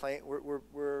lines there.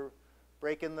 We're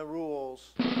breaking the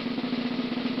rules.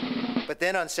 But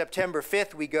then on September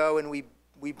 5th, we go and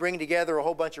we bring together a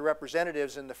whole bunch of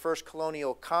representatives in the first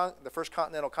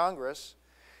Continental Congress,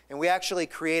 and we actually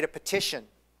create a petition.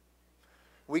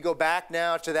 We go back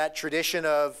now to that tradition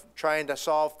of trying to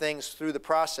solve things through the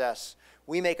process.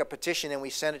 We make a petition and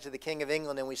we send it to the King of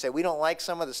England and we say, we don't like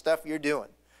some of the stuff you're doing.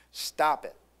 Stop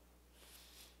it.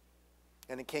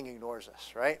 And the king ignores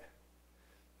us, right?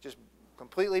 Just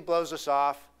completely blows us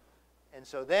off. And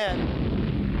so then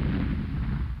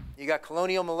you got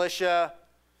colonial militia,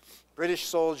 British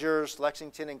soldiers,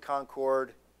 Lexington and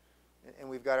Concord, and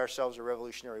we've got ourselves a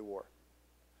Revolutionary War.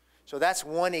 So that's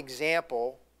one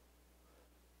example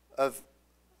of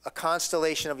a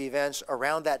constellation of events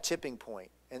around that tipping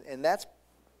point. And that's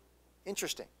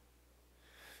interesting.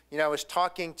 You know, I was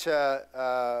talking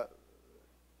to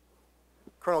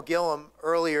Colonel Gillum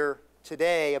earlier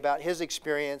today about his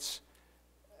experience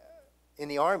in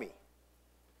the Army.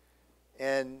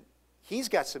 And he's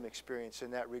got some experience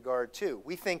in that regard, too.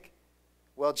 We think,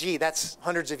 well, gee, that's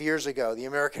hundreds of years ago, the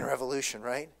American Revolution,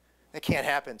 right? That can't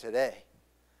happen today.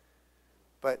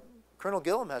 But Colonel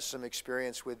Gillum has some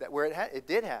experience with that, where it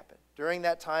did happen. During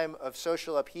that time of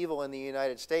social upheaval in the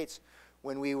United States,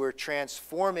 when we were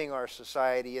transforming our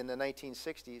society in the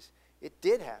 1960s, it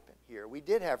did happen here. We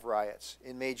did have riots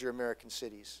in major American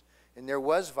cities, and there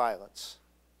was violence.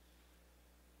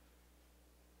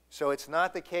 So it's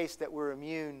not the case that we're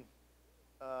immune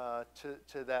to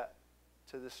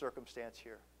this circumstance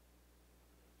here.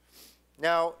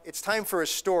 Now, it's time for a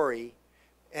story,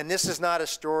 and this is not a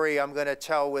story I'm going to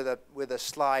tell with a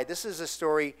slide. This is a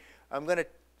story I'm going to,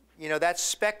 you know, that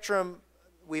spectrum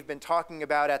we've been talking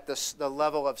about at the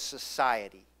level of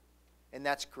society, and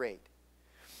that's great.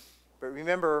 But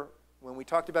remember, when we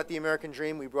talked about the American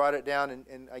dream, we brought it down,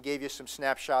 and I gave you some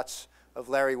snapshots of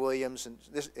Larry Williams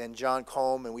and John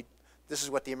Combe, and this is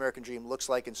what the American dream looks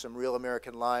like in some real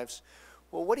American lives.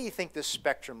 Well, what do you think this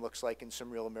spectrum looks like in some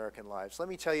real American lives? Let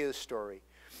me tell you the story.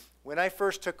 When I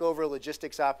first took over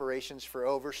logistics operations for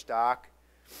Overstock,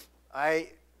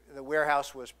 the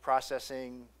warehouse was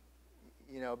processing,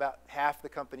 you know, about half the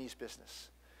company's business.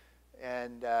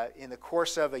 And in the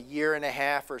course of a year and a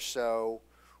half or so,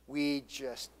 we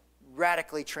just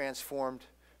radically transformed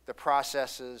the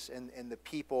processes and the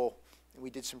people. We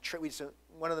did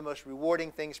one of the most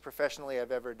rewarding things professionally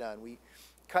I've ever done. We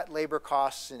cut labor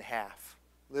costs in half,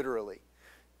 literally.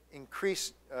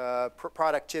 Increased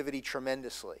productivity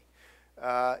tremendously.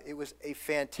 It was a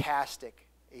fantastic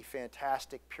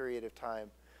period of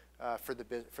time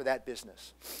for that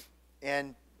business.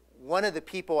 And one of the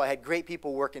people, I had great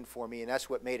people working for me, and that's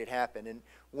what made it happen. And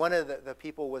one of the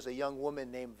people was a young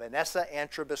woman named Vanessa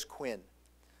Antrobus Quinn.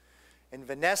 And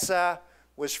Vanessa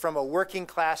was from a working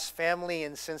class family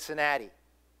in Cincinnati.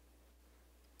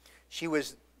 She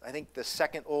was, I think, the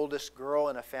second oldest girl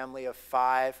in a family of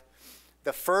 5.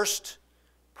 The first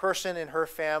person in her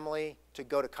family to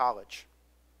go to college.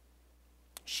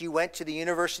 She went to the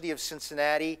University of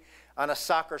Cincinnati on a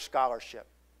soccer scholarship.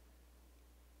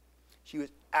 She was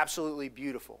absolutely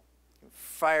beautiful.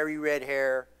 Fiery red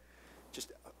hair,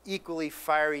 just equally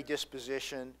fiery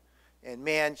disposition. And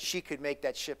man, she could make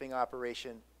that shipping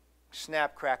operation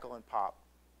snap, crackle, and pop.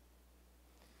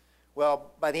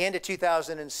 Well, by the end of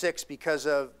 2006, because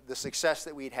of the success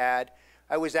that we'd had,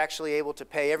 I was actually able to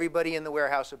pay everybody in the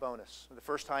warehouse a bonus for the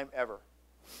first time ever.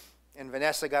 And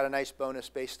Vanessa got a nice bonus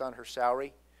based on her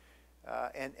salary.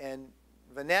 And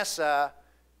Vanessa,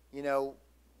 you know,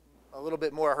 a little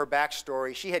bit more of her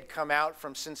backstory. She had come out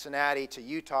from Cincinnati to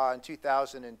Utah in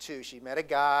 2002. She met a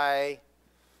guy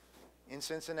in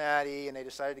Cincinnati, and they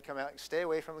decided to come out and stay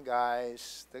away from the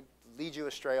guys. They lead you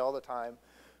astray all the time.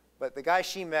 But the guy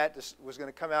she met was going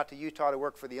to come out to Utah to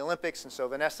work for the Olympics, and so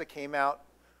Vanessa came out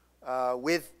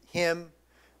with him.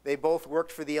 They both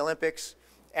worked for the Olympics.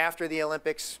 After the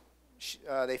Olympics,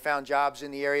 they found jobs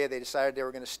in the area. They decided they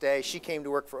were going to stay. She came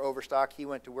to work for Overstock. He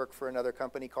went to work for another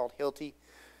company called Hilti.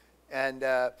 And,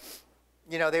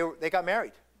 you know, they got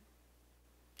married.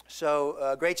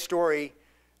 So, great story.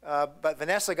 But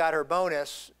Vanessa got her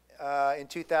bonus in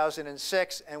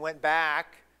 2006 and went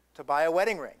back to buy a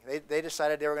wedding ring. They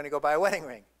decided they were going to go buy a wedding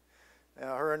ring,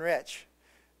 her and Rich.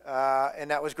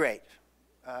 And that was great.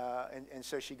 And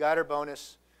so she got her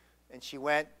bonus, and she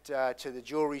went to the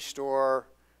jewelry store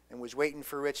and was waiting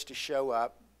for Rich to show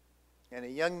up. And a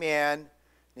young man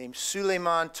named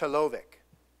Suleiman Talovic,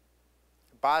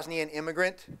 a Bosnian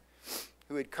immigrant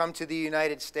who had come to the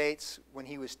United States when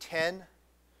he was 10,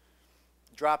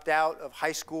 dropped out of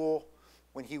high school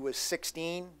when he was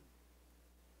 16,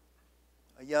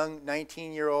 a young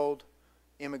 19-year-old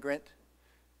immigrant,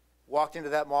 walked into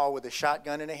that mall with a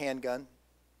shotgun and a handgun,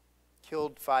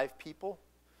 killed 5 people,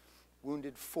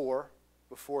 wounded 4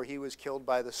 before he was killed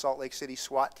by the Salt Lake City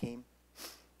SWAT team.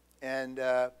 And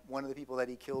one of the people that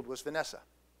he killed was Vanessa.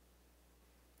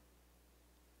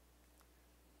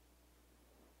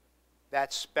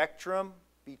 That spectrum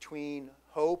between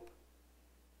hope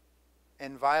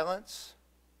and violence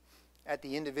at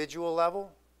the individual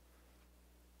level,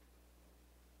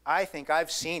 I think I've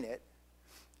seen it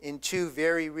in 2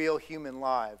 very real human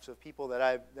lives of people that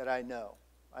I know.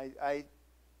 I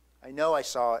know I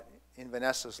saw it in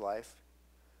Vanessa's life.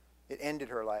 It ended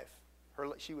her life.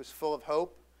 She was full of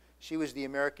hope. She was the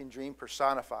American dream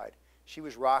personified. She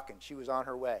was rocking. She was on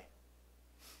her way.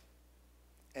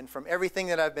 And from everything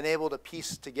that I've been able to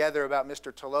piece together about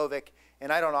Mr. Tolovic,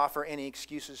 and I don't offer any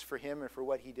excuses for him or for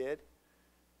what he did,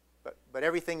 but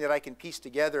everything that I can piece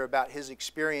together about his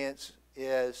experience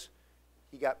is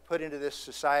he got put into this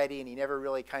society and he never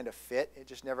really kind of fit. It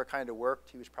just never kind of worked.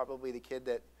 He was probably the kid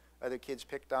that other kids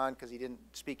picked on because he didn't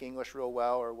speak English real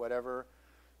well or whatever.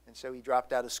 And so he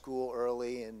dropped out of school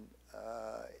early, and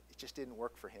it just didn't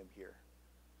work for him here.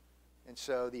 And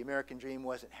so the American dream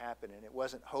wasn't happening. It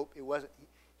wasn't hope.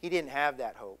 He didn't have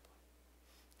that hope.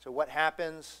 So what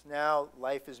happens now?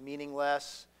 Life is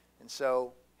meaningless. And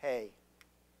so, hey,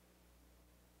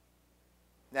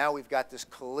 now we've got this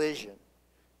collision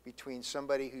between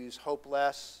somebody who's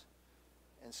hopeless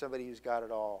and somebody who's got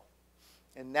it all.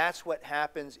 And that's what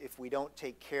happens if we don't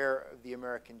take care of the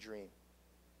American dream.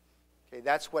 Okay,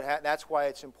 that's why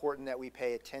it's important that we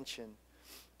pay attention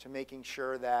to making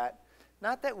sure that,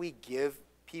 not that we give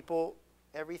people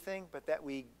everything, but that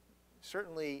we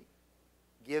certainly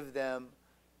give them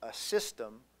a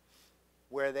system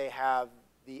where they have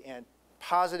the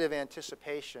positive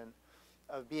anticipation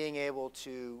of being able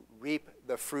to reap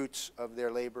the fruits of their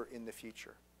labor in the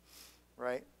future,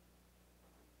 right?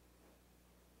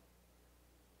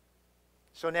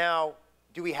 So now,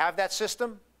 do we have that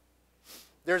system?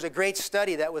 There's a great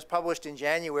study that was published in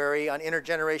January on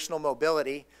intergenerational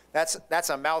mobility. That's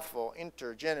a mouthful,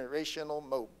 intergenerational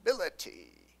mobility.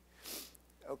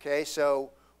 Okay,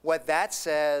 so what that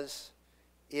says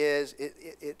is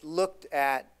it looked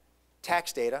at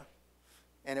tax data,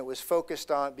 and it was focused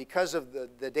on, because of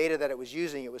the data that it was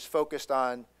using, it was focused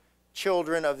on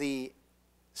children of the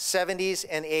 70s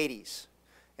and 80s,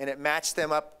 and it matched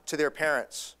them up to their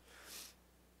parents.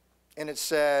 And it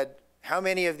said, how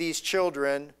many of these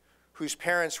children whose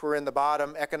parents were in the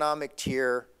bottom economic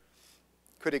tier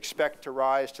could expect to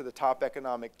rise to the top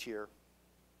economic tier?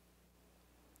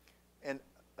 And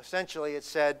essentially it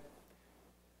said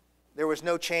there was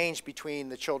no change between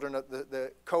the children of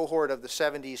the cohort of the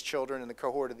 70s children and the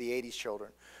cohort of the 80s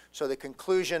children. So the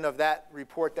conclusion of that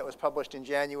report that was published in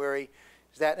January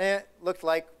is that it looked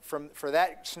like, for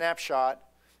that snapshot,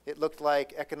 it looked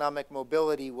like economic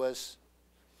mobility was,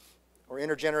 or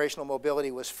intergenerational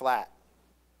mobility was flat.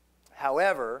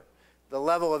 However, the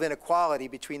level of inequality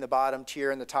between the bottom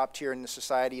tier and the top tier in the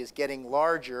society is getting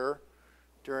larger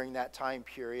during that time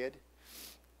period,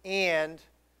 and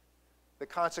the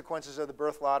consequences of the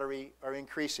birth lottery are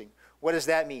increasing. What does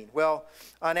that mean? Well,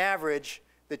 on average,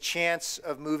 the chance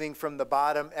of moving from the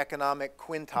bottom economic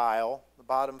quintile, the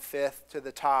bottom fifth, to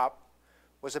the top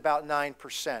was about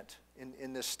 9%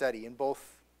 in this study, in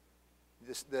both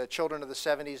the children of the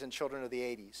 70s and children of the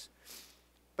 80s.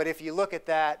 But if you look at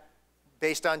that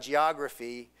based on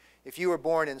geography, if you were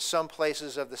born in some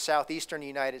places of the southeastern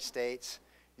United States,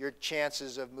 your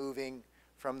chances of moving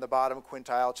from the bottom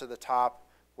quintile to the top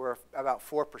were about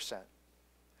 4%.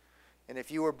 And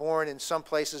if you were born in some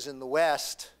places in the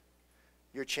West,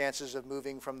 your chances of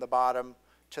moving from the bottom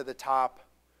to the top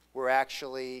were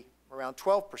actually around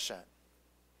 12%.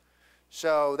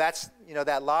 So that's,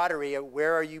 that lottery of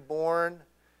where are you born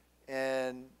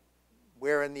and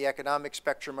where in the economic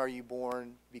spectrum are you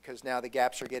born, because now the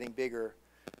gaps are getting bigger.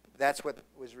 That's what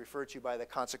was referred to by the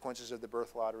consequences of the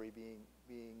birth lottery being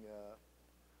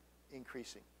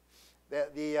increasing.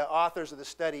 The authors of the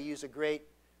study use a great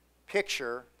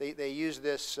picture. They use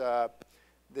this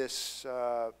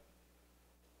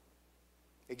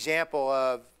example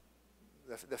of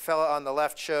the fellow on the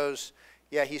left shows,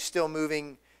 yeah, he's still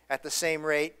moving at the same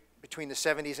rate between the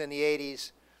 70s and the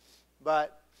 80s,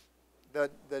 but the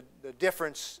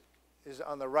difference is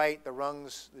on the right. The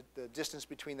rungs, the distance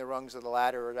between the rungs of the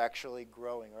ladder are actually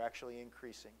growing, or actually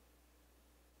increasing.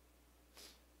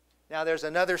 Now there's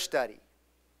another study.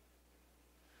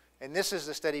 And this is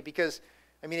the study because,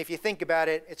 if you think about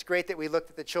it, it's great that we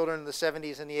looked at the children in the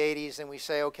 70s and the 80s and we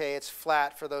say, okay, it's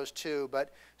flat for those two.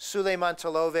 But Suleiman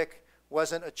Tolovic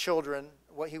wasn't a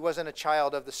he wasn't a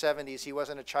child of the 70s. He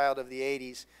wasn't a child of the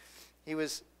 80s. He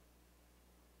was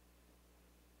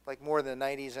like more than the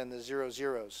 90s and the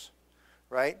 00s,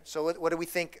 right? So what do we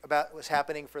think about what's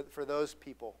happening for those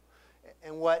people?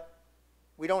 And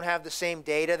we don't have the same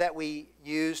data that we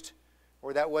used,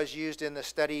 or that was used in the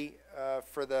study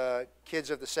for the kids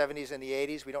of the 70s and the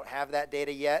 80s. We don't have that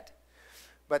data yet.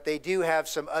 But they do have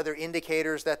some other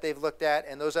indicators that they've looked at,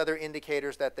 and those other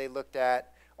indicators that they looked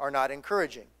at are not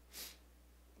encouraging.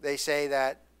 They say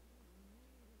that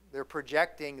they're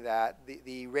projecting that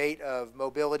the rate of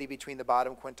mobility between the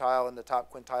bottom quintile and the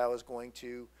top quintile is going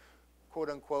to, quote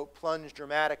unquote, plunge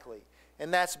dramatically.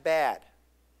 And that's bad.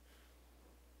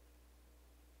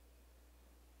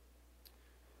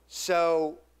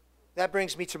 So that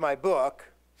brings me to my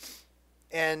book.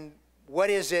 And what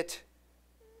is it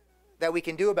that we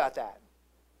can do about that?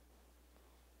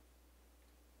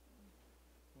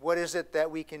 What is it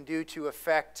that we can do to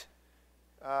affect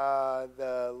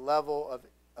the level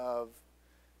of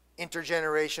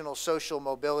intergenerational social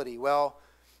mobility? Well,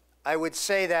 I would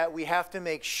say that we have to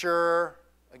make sure,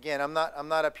 again, I'm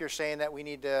not up here saying that we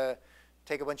need to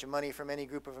take a bunch of money from any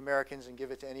group of Americans and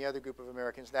give it to any other group of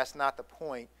Americans. That's not the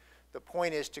point. The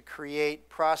point is to create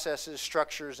processes,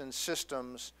 structures, and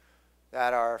systems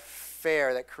that are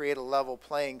fair, that create a level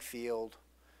playing field,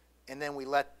 and then we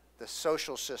let the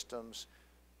social systems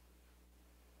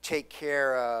take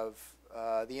care of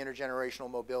the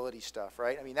intergenerational mobility stuff,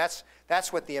 right? I mean, that's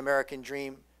what the American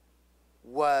dream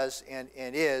was and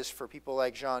is for people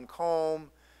like John Combe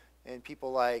and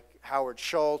people like Howard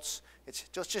Schultz. It's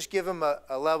just give them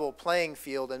a level playing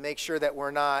field and make sure that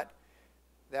we're not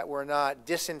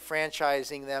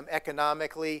disenfranchising them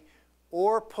economically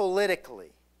or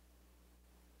politically.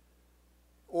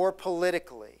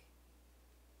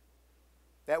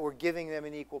 That we're giving them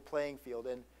an equal playing field.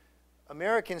 And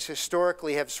Americans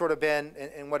historically have sort of been,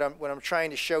 and what I'm trying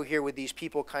to show here with these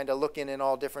people kind of looking in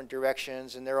all different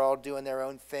directions and they're all doing their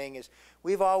own thing, is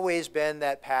we've always been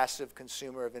that passive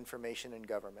consumer of information in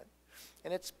government.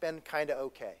 And it's been kind of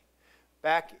okay.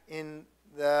 Back in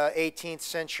the 18th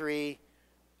century,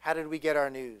 how did we get our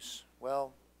news?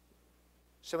 Well,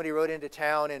 somebody rode into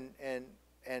town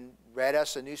and read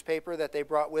us a newspaper that they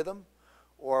brought with them,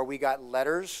 or we got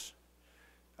letters,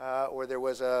 or there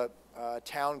was a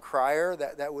town crier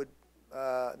that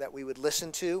we would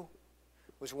listen to.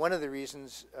 It was one of the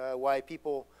reasons why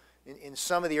people, in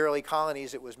some of the early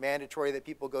colonies, it was mandatory that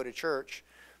people go to church,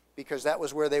 because that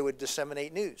was where they would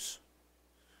disseminate news.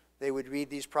 They would read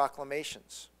these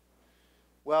proclamations.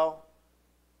 Well,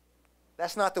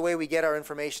 that's not the way we get our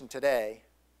information today.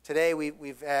 Today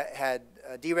we've had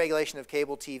deregulation of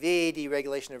cable TV,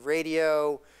 deregulation of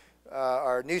radio.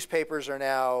 Our newspapers are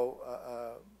now,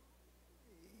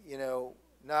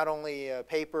 not only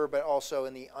paper but also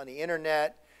on the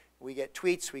internet. We get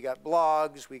tweets, we got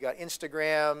blogs, we got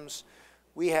Instagrams.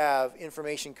 We have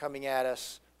information coming at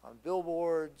us on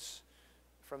billboards.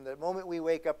 From the moment we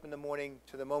wake up in the morning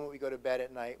to the moment we go to bed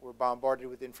at night, we're bombarded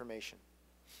with information.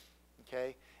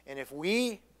 Okay? And if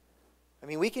we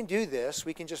can do this.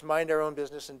 We can just mind our own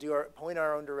business and point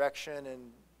our own direction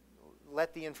and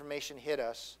let the information hit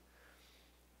us.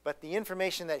 But the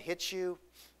information that hits you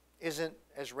isn't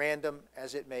as random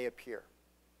as it may appear.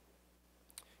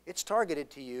 It's targeted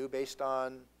to you based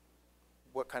on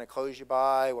what kind of clothes you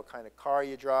buy, what kind of car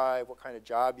you drive, what kind of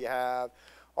job you have.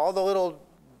 All the little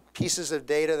pieces of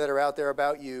data that are out there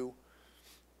about you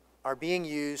are being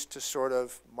used to sort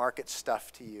of market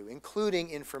stuff to you,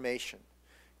 including information.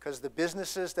 Because the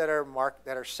businesses that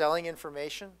are selling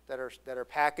information, that are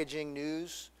packaging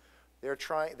news, they're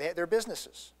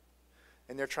businesses,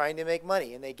 and they're trying to make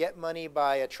money, and they get money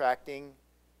by attracting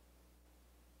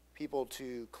people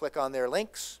to click on their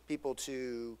links, people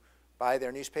to buy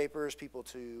their newspapers, people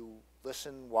to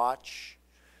listen, watch,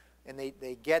 and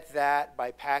they get that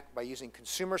by using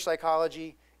consumer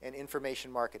psychology and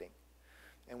information marketing.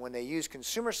 And when they use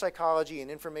consumer psychology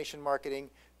and information marketing,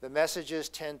 the messages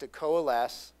tend to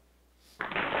coalesce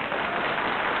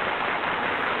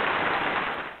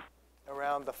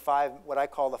around what I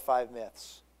call the 5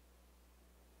 myths.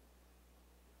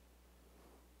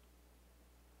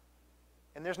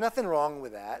 And there's nothing wrong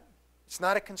with that. It's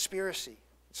not a conspiracy.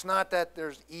 It's not that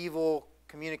there's evil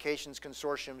communications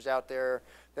consortiums out there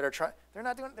that are trying.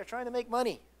 They're trying to make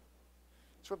money.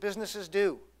 That's what businesses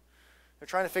do. They're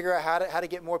trying to figure out how to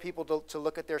get more people to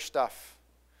look at their stuff.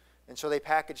 And so they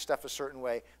package stuff a certain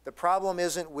way. The problem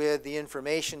isn't with the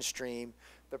information stream.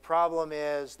 The problem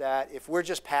is that if we're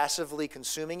just passively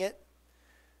consuming it,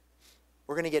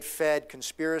 we're going to get fed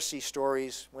conspiracy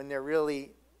stories when they're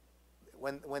really,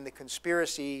 when the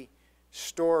conspiracy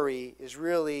story is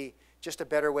really just a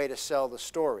better way to sell the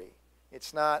story.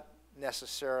 It's not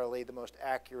necessarily the most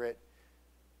accurate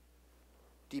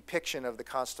depiction of the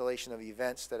constellation of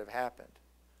events that have happened.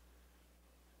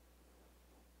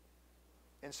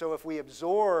 And so if we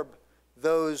absorb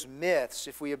those myths,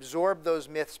 if we absorb those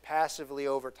myths passively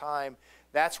over time,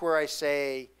 that's where I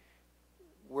say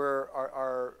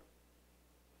our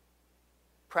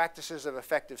practices of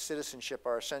effective citizenship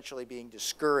are essentially being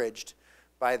discouraged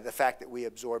by the fact that we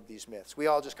absorb these myths. We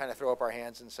all just kind of throw up our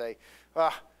hands and say,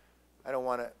 I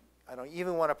don't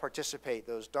even want to participate.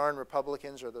 Those darn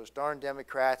Republicans or those darn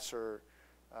Democrats or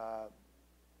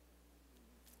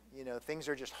things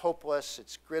are just hopeless.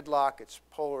 It's gridlock, it's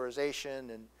polarization,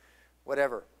 and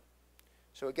whatever.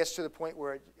 So it gets to the point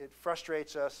where it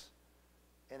frustrates us,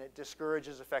 and it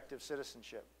discourages effective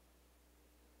citizenship.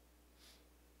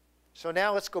 So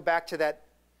now let's go back to that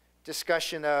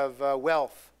discussion of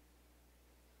wealth.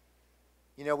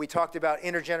 You know, we talked about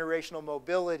intergenerational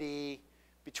mobility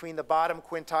between the bottom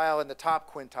quintile and the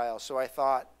top quintile. So I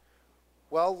thought,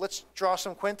 well, let's draw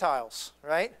some quintiles,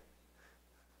 right?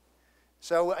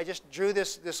 So I just drew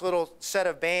this little set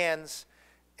of bands,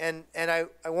 and I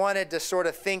wanted to sort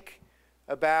of think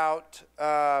about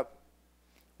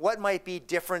what might be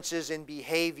differences in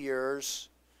behaviors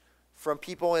from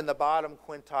people in the bottom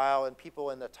quintile and people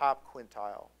in the top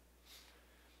quintile.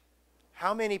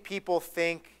 How many people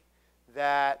think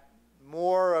that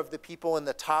more of the people in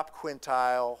the top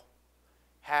quintile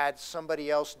had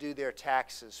somebody else do their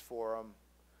taxes for them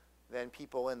than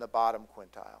people in the bottom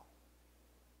quintile?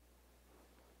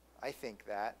 I think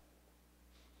that.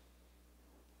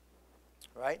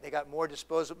 Right? They got more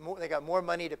disposable. They got more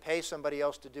money to pay somebody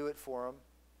else to do it for them.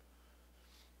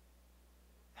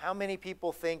 How many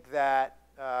people think that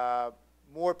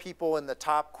more people in the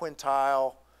top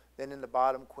quintile than in the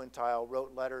bottom quintile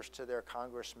wrote letters to their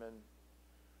congressman?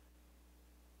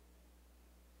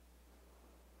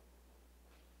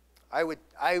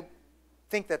 I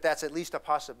think that that's at least a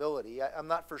possibility. I'm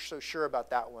not so sure about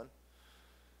that one.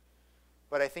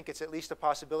 But I think it's at least a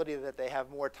possibility that they have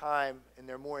more time and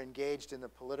they're more engaged in the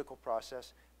political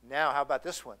process. Now, how about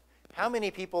this one? How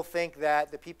many people think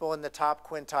that the people in the top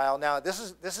quintile, now this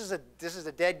is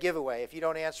a dead giveaway. If you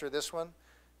don't answer this one,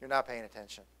 you're not paying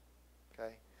attention.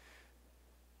 Okay?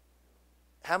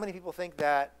 How many people think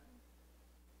that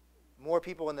more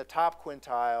people in the top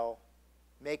quintile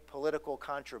make political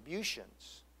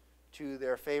contributions to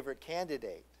their favorite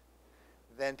candidate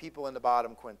than people in the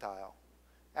bottom quintile?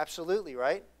 Absolutely,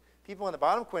 right? People in the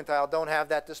bottom quintile don't have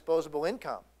that disposable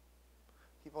income.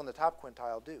 People in the top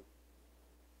quintile do,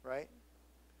 right?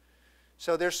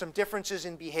 So there's some differences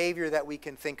in behavior that we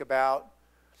can think about.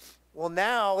 Well,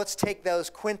 now let's take those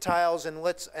quintiles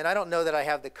and I don't know that I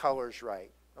have the colors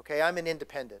right. Okay, I'm an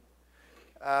independent.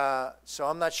 So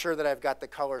I'm not sure that I've got the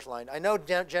colors lined. I know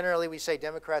generally we say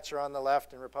Democrats are on the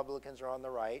left and Republicans are on the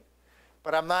right,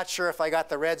 but I'm not sure if I got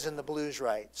the reds and the blues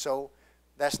right. So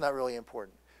that's not really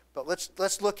important. But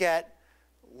let's look at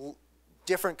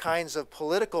different kinds of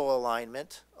political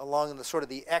alignment along the sort of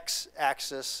the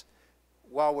x-axis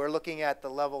while we're looking at the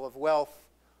level of wealth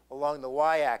along the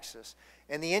y-axis.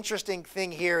 And the interesting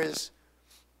thing here is,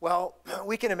 well,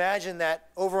 we can imagine that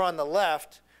over on the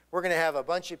left, we're going to have a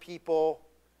bunch of people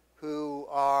who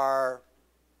are,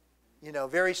 you know,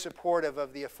 very supportive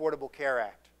of the Affordable Care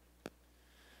Act.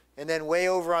 And then way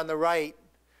over on the right,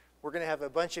 we're going to have a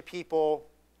bunch of people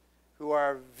who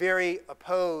are very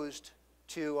opposed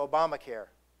to Obamacare.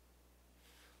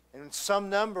 And some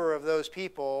number of those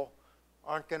people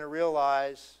aren't going to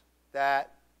realize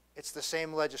that it's the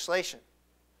same legislation.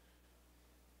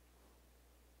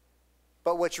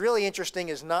 But what's really interesting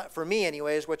is not, for me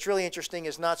anyways, what's really interesting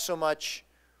is not so much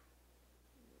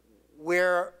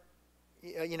where,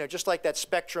 you know, just like that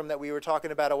spectrum that we were talking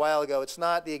about a while ago, it's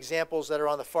not the examples that are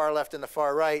on the far left and the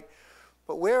far right,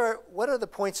 but what are the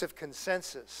points of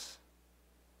consensus?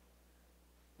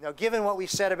 Now, given what we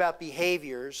said about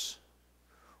behaviors,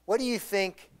 what do you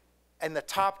think in the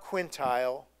top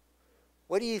quintile,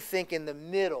 what do you think in the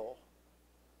middle,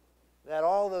 that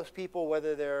all those people,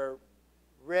 whether they're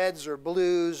reds or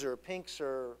blues or pinks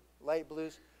or light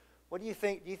blues, what do you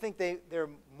think? Do you think they're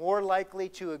more likely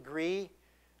to agree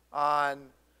on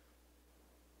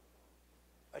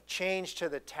a change to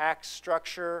the tax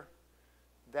structure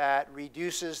that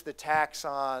reduces the tax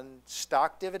on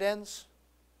stock dividends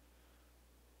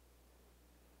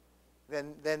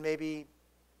than maybe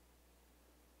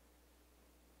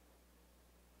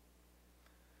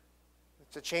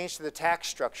it's a change to the tax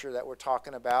structure that we're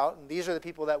talking about? And these are the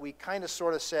people that we kind of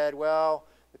sort of said, well,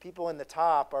 the people in the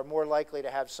top are more likely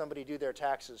to have somebody do their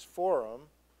taxes for them,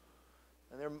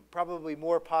 and they're probably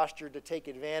more postured to take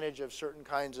advantage of certain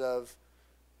kinds of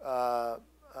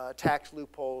tax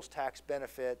loopholes, tax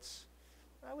benefits.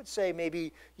 I would say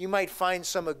maybe you might find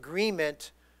some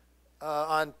agreement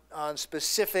on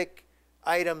specific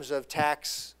items of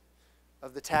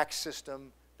the tax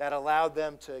system that allowed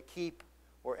them to keep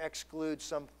or exclude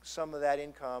some of that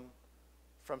income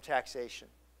from taxation.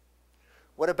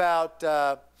 What about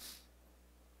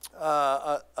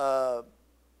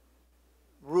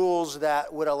rules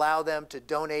that would allow them to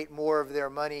donate more of their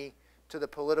money to the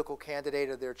political candidate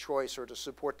of their choice or to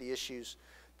support the issues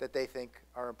that they think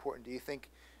are important? Do you think,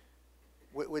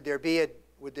 would there be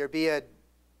a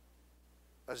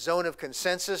zone of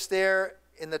consensus there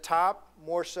in the top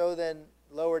more so than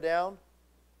lower down?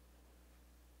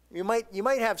 You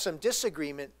might have some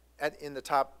disagreement in the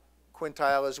top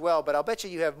quintile as well, but I'll bet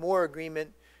you have more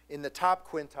agreement in the top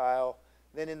quintile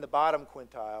than in the bottom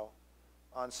quintile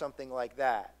on something like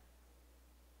that.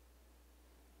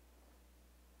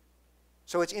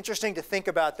 So it's interesting to think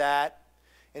about that,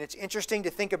 and it's interesting to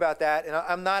think about that, and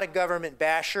I'm not a government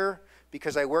basher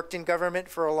because I worked in government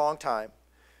for a long time,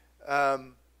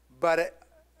 but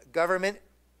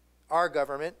our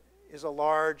government is a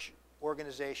large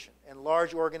organization, and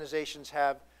large organizations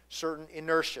have certain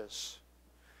inertias,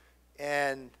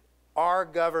 and our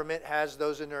government has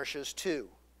those inertias too.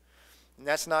 And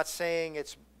that's not saying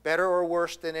it's better or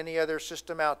worse than any other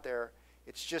system out there.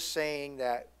 It's just saying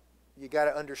that you got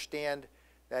to understand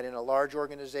that in a large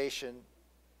organization,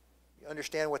 you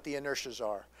understand what the inertias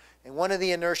are. And one of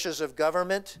the inertias of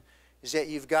government is that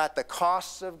you've got the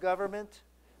costs of government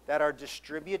that are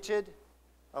distributed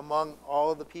among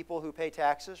all of the people who pay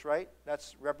taxes, right?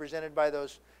 That's represented by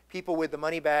those people with the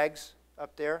money bags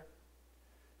up there.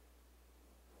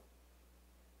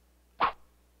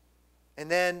 And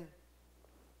then,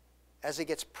 as it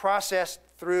gets processed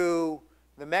through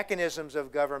the mechanisms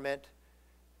of government,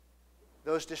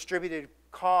 those distributed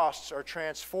costs are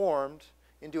transformed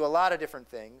into a lot of different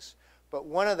things, but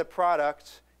one of the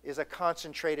products is a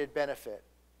concentrated benefit.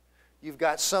 You've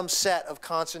got some set of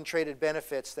concentrated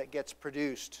benefits that gets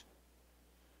produced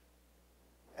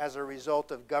as a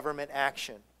result of government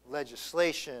action,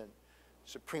 legislation,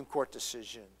 Supreme Court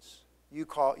decisions, you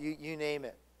name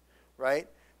it, right?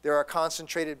 There are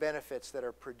concentrated benefits that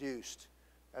are produced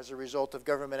as a result of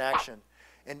government action.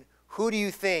 And who do you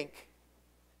think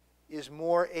is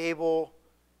more able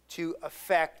to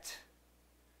affect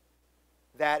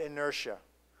that inertia?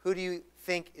 Who do you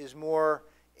think is more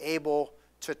able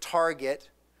to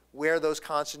target where those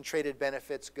concentrated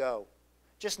benefits go?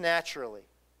 Just naturally.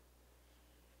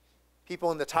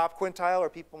 People in the top quintile or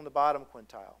people in the bottom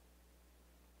quintile?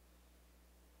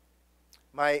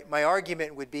 My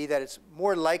argument would be that it's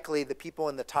more likely the people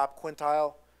in the top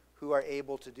quintile who are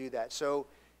able to do that. So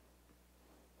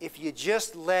if you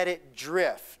just let it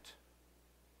drift,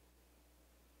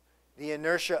 the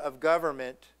inertia of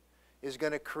government is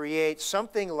going to create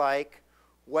something like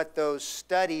what those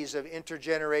studies of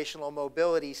intergenerational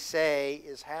mobility say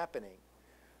is happening.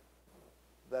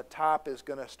 The top is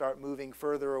going to start moving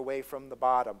further away from the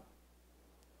bottom.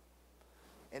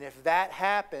 And if that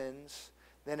happens,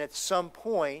 then at some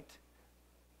point,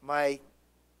 the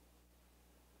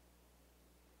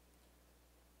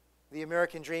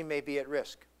American dream may be at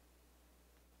risk.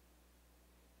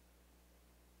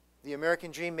 The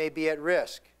American dream may be at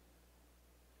risk.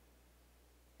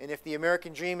 And if the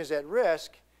American dream is at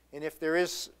risk, and if there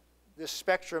is this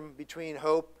spectrum between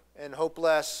hope and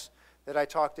hopeless that I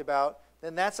talked about,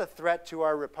 then that's a threat to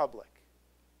our republic.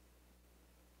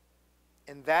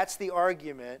 And that's the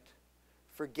argument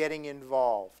for getting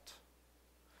involved.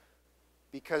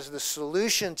 Because the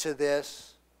solution to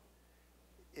this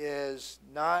is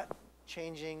not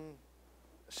changing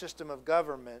a system of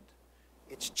government,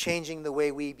 it's changing the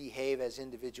way we behave as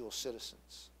individual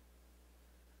citizens.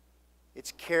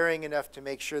 It's caring enough to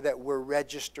make sure that we're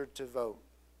registered to vote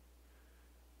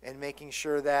and making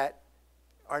sure that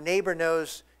our neighbor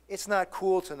knows it's not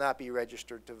cool to not be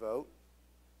registered to vote.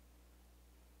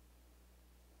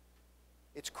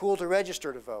 It's cool to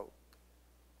register to vote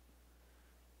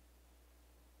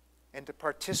and to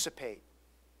participate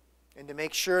and to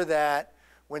make sure that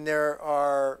when there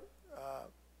are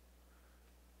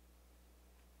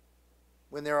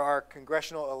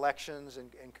congressional elections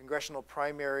and congressional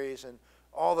primaries and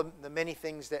all the many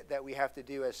things that we have to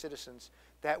do as citizens,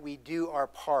 that we do our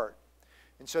part.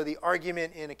 And so the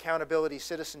argument in accountability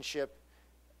citizenship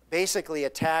basically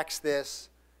attacks this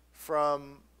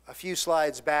from a few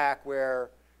slides back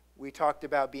where we talked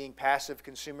about being passive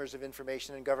consumers of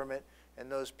information in government,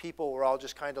 and those people were all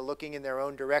just kind of looking in their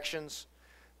own directions.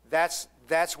 That's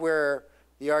where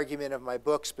the argument of my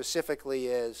book specifically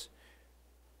is: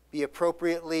 be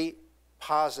appropriately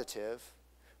positive,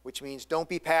 which means don't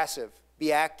be passive,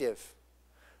 be active.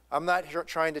 I'm not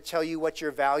trying to tell you what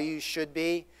your values should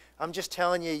be. I'm just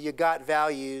telling you, you got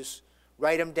values,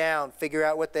 write them down, figure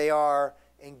out what they are,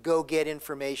 and go get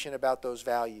information about those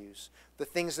values. The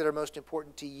things that are most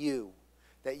important to you,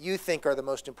 that you think are the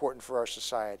most important for our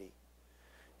society.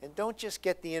 And don't just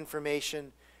get the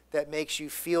information that makes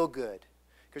you feel good.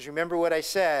 Because remember what I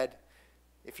said,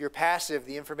 if you're passive,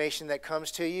 the information that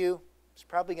comes to you is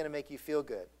probably going to make you feel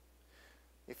good.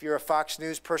 If you're a Fox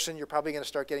News person, you're probably going to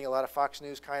start getting a lot of Fox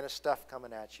News kind of stuff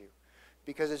coming at you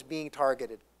because it's being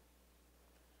targeted.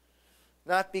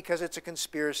 Not because it's a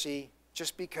conspiracy,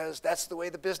 just because that's the way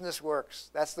the business works.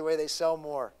 That's the way they sell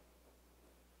more.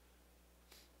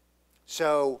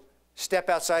 So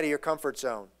Step outside of your comfort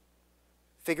zone.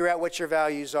 Figure out what your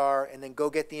values are, and then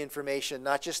go get the information,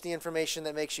 not just the information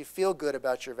that makes you feel good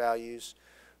about your values,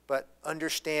 but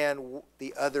understand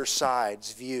the other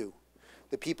side's view,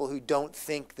 the people who don't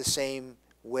think the same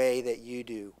way that you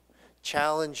do.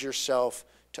 Challenge yourself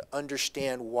to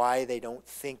understand why they don't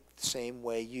think the same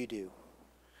way you do.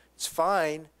 It's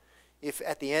fine if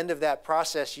at the end of that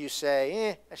process you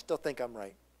say, I still think I'm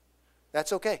right.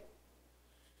 That's okay.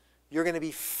 You're going to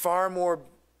be far more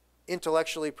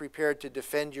intellectually prepared to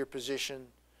defend your position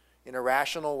in a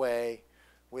rational way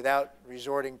without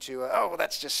resorting to, oh, well,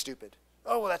 that's just stupid.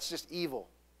 Oh, well, that's just evil.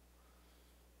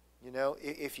 You know,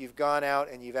 if you've gone out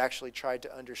and you've actually tried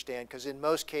to understand, because in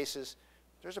most cases,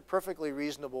 there's a perfectly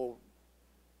reasonable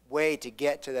way to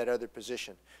get to that other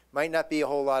position. Might not be a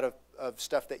whole lot of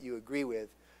stuff that you agree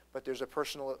with, but there's a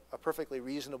perfectly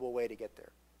reasonable way to get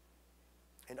there.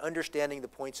 And understanding the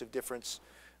points of difference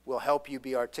will help you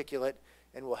be articulate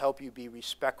and will help you be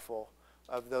respectful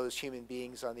of those human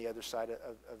beings on the other side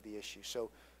of the issue.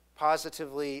 So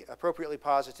appropriately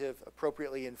positive,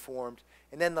 appropriately informed.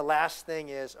 And then the last thing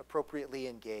is appropriately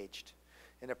engaged.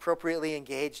 And appropriately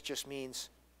engaged just means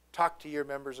talk to your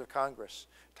members of Congress.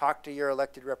 Talk to your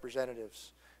elected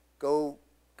representatives. Go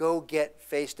get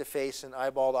face-to-face and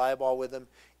eyeball-to-eyeball with them.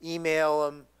 Email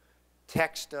them,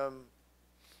 text them,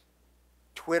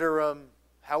 Twitter them,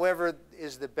 however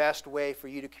is the best way for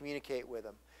you to communicate with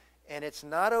them. And it's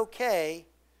not okay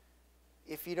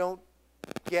if you don't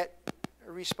get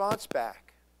a response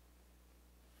back.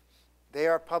 They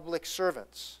are public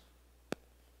servants,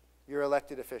 your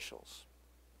elected officials.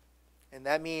 And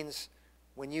that means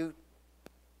when you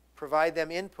provide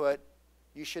them input,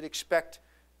 you should expect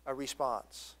a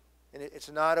response. And it's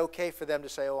not okay for them to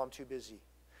say, oh, I'm too busy.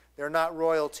 They're not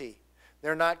royalty.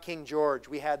 They're not King George.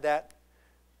 We had that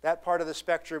part of the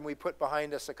spectrum we put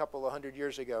behind us a couple of 100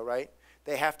 years ago, right?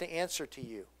 They have to answer to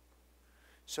you.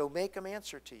 So make them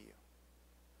answer to you.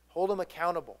 Hold them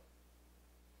accountable.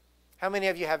 How many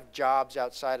of you have jobs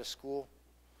outside of school?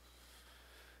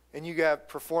 And you have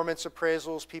performance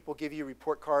appraisals. People give you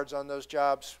report cards on those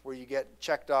jobs where you get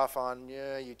checked off on,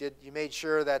 yeah, you made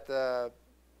sure that the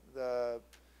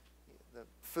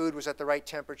food was at the right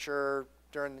temperature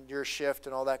during your shift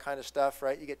and all that kind of stuff,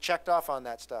 right? You get checked off on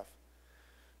that stuff.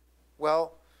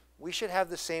 Well, we should have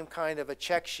the same kind of a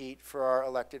check sheet for our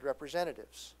elected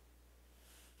representatives.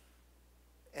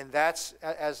 And that's,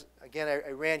 again,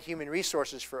 I ran human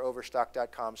resources for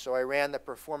Overstock.com, so I ran the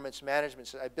performance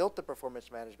management, I built the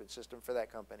performance management system for that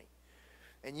company.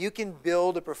 And you can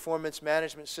build a performance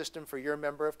management system for your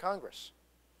member of Congress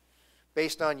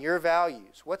based on your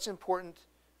values. What's important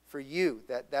for you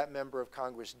that that member of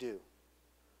Congress do?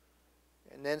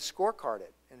 And then scorecard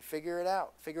it and figure it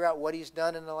out. Figure out what he's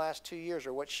done in the last 2 years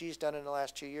or what she's done in the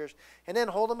last 2 years. And then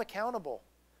hold them accountable.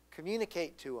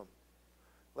 Communicate to them.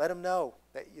 Let them know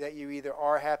that you either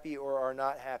are happy or are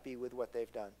not happy with what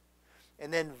they've done.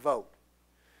 And then vote.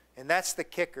 And that's the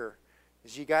kicker,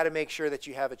 is you got to make sure that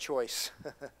you have a choice.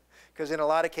 Because in a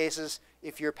lot of cases,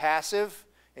 if you're passive,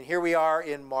 and here we are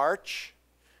in March,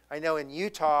 I know in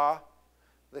Utah,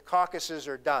 the caucuses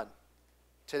are done.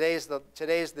 Today's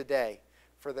the day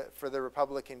for the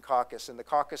Republican caucus, and the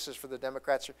caucuses for the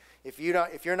Democrats. If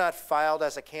you're not filed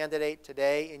as a candidate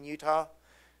today in Utah,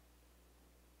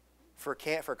 for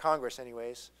Congress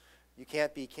anyways, you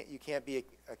can't be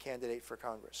a candidate for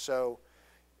Congress. So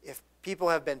if people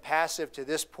have been passive to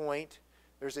this point,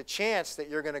 there's a chance that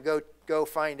you're going to go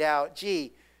find out,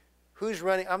 gee, who's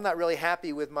running? I'm not really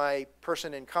happy with my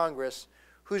person in Congress.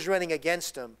 Who's running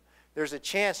against him? There's a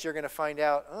chance you're going to find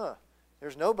out,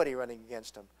 there's nobody running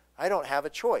against him. I don't have a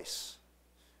choice.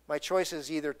 My choice is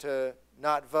either to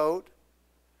not vote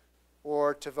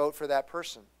or to vote for that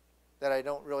person that I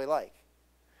don't really like.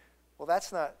 Well,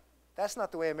 that's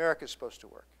not the way America is supposed to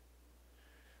work.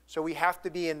 So we have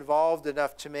to be involved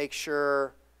enough to make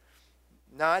sure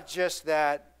not just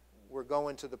that we're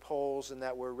going to the polls and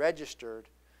that we're registered,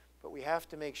 but we have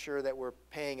to make sure that we're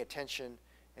paying attention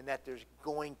and that there's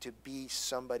going to be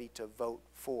somebody to vote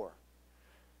for.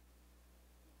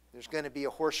 There's going to be a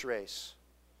horse race,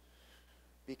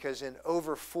 because in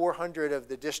over 400 of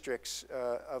the districts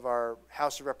of our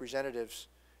House of Representatives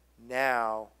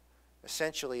now,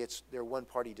 essentially they're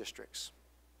one-party districts.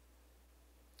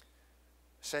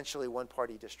 Essentially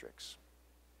one-party districts.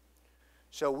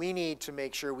 So we need to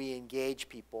make sure we engage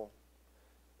people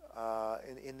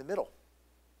in the middle.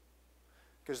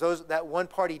 Because that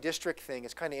one-party district thing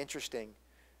is kind of interesting.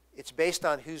 It's based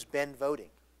on who's been voting.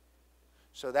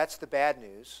 So that's the bad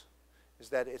news, is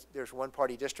that there's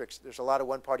one-party districts. There's a lot of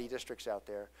one-party districts out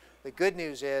there. The good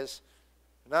news is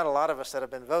not a lot of us that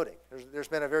have been voting. There's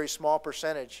been a very small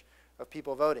percentage of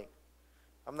people voting.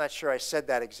 I'm not sure I said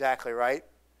that exactly right.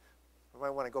 I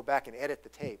might want to go back and edit the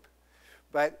tape.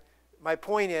 But my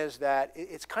point is that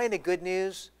it's kind of good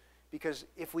news, because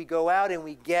if we go out and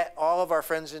we get all of our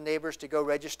friends and neighbors to go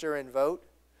register and vote,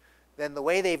 then the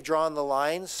way they've drawn the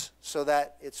lines so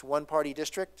that it's one-party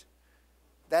district,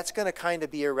 that's going to kind of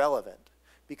be irrelevant,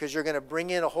 because you're going to bring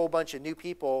in a whole bunch of new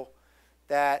people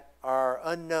that are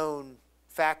unknown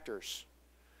factors,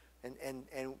 and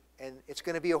it's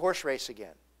going to be a horse race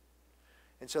again.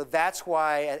 And so that's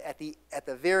why at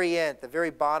the very end, the very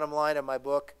bottom line of my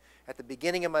book, at the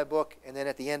beginning of my book, and then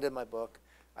at the end of my book,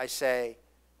 I say,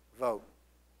 vote.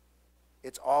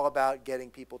 It's all about getting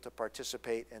people to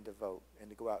participate and to vote and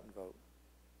to go out and vote.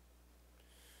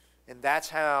 And that's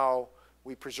how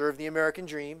we preserve the American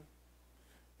dream,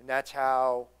 and that's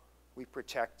how we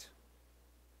protect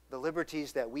the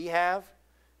liberties that we have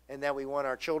and that we want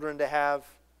our children to have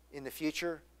in the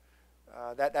future.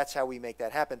 That's how we make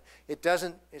that happen.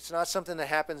 It's not something that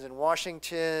happens in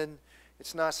Washington.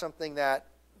 It's not something that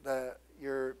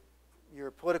your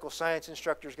political science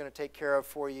instructor is going to take care of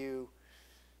for you.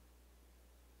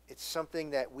 It's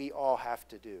something that we all have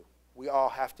to do. We all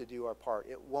have to do our part.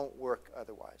 It won't work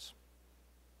otherwise.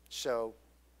 So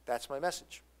that's my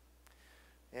message.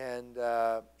 And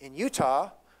in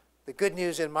Utah, the good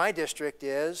news in my district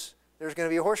is there's going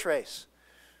to be a horse race,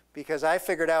 because I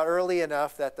figured out early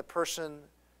enough that the person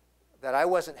that I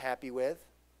wasn't happy with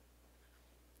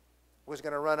was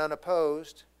going to run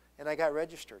unopposed, and I got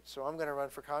registered. So I'm going to run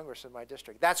for Congress in my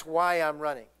district. That's why I'm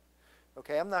running.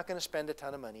 Okay, I'm not going to spend a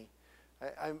ton of money.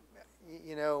 But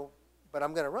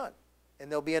I'm going to run, and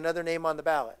there'll be another name on the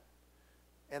ballot,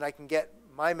 and I can get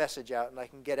my message out, and I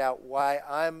can get out why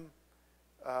I'm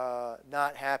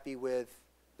not happy with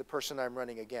the person I'm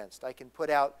running against. I can put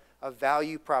out a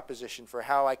value proposition for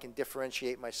how I can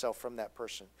differentiate myself from that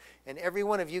person, and every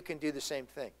one of you can do the same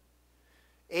thing.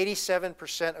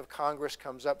 87% of Congress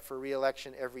comes up for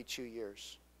re-election every 2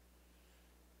 years,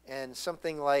 and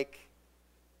something like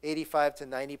 85 to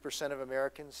 90% of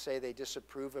Americans say they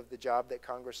disapprove of the job that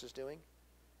Congress is doing.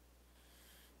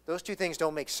 Those two things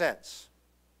don't make sense.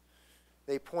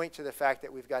 They point to the fact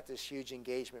that we've got this huge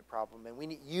engagement problem, and we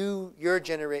need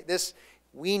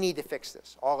we need to fix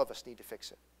this. All of us need to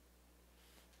fix it.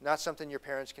 Not something your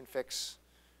parents can fix,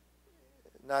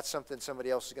 not something somebody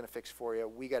else is going to fix for you.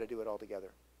 We got to do it all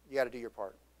together. You got to do your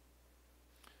part.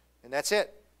 And that's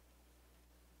it.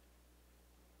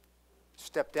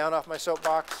 Step down off my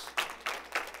soapbox.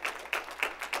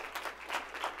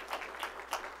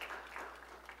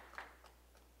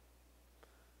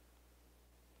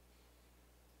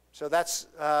 So that's,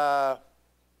 I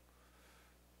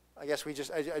guess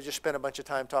I just spent a bunch of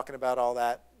time talking about all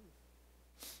that.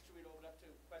 Should we open up to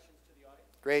questions to the audience?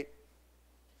 Great.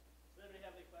 Does anybody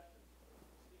have any questions?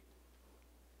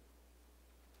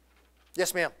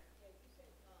 Yes, ma'am.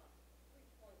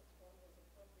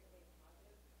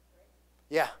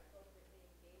 Yeah.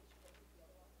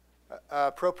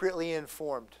 Appropriately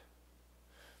informed.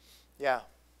 Yeah.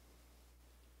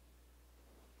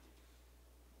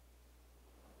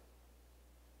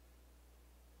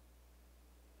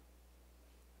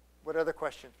 What other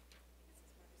question?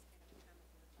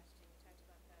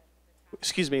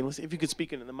 Excuse me, if you could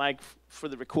speak into the mic for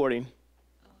the recording.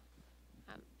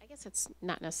 I guess it's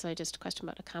not necessarily just a question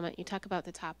but a comment. You talk about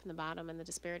the top and the bottom and the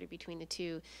disparity between the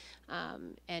two,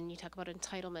 and you talk about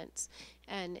entitlements.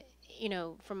 And,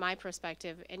 from my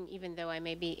perspective, and even though I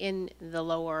may be in the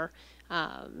lower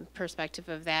perspective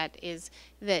of that, is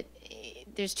that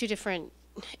there's two different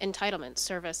entitlements,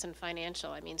 service and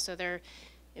financial. I mean, so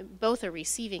both are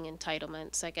receiving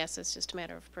entitlements. I guess it's just a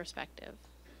matter of perspective.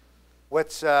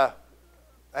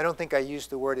 I don't think I used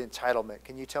the word entitlement.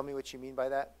 Can you tell me what you mean by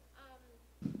that?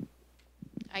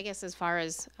 I guess as far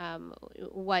as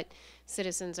what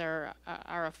citizens are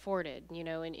afforded, and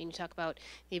you talk about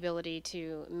the ability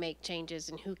to make changes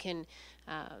and who can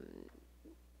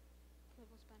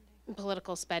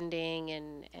political spending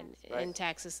and Right.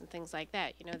 taxes and things like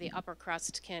that. The upper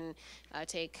crust can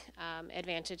take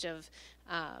advantage of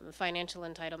financial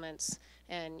entitlements,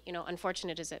 and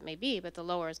unfortunate as it may be, but the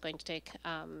lower is going to take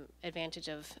advantage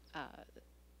of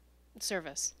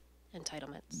service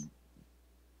entitlements.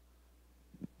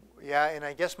 Yeah, and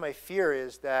I guess my fear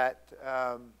is that,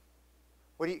 can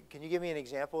you give me an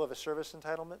example of a service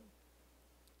entitlement?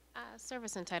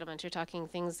 Service entitlements, you're talking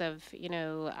things of,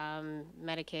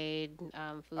 Medicaid,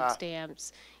 food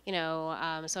stamps,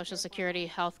 Social Security,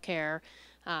 health care,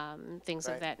 things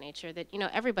Right. of that nature that,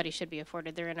 everybody should be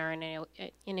afforded. They're in our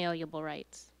inalienable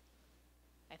rights,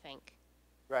 I think.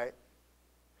 Right.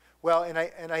 Well, and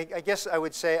I guess I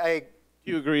would say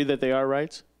Do you agree that they are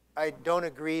rights? I don't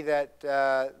agree that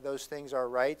those things are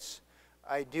rights.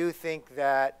 I do think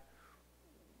that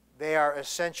they are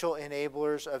essential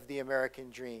enablers of the American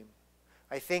dream.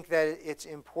 I think that it's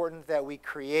important that we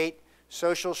create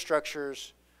social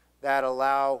structures that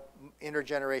allow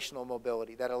intergenerational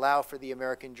mobility, that allow for the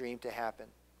American dream to happen.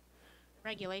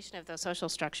 Regulation of those social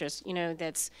structures, you know,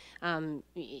 that's,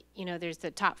 you know, there's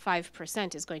the top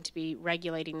 5% is going to be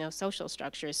regulating those social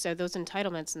structures. So those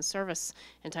entitlements and service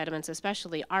entitlements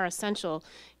especially are essential,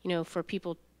 you know, for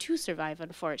people to survive,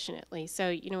 unfortunately. So,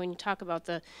 you know, when you talk about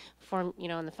the form, you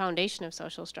know, and the foundation of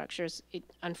social structures,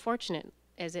 unfortunate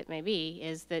as it may be,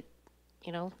 is that,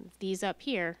 you know, these up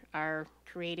here are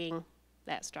creating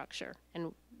that structure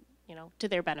and, you know, to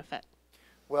their benefit.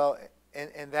 Well,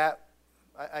 and that,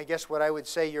 I guess what I would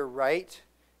say, you're right,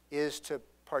 is to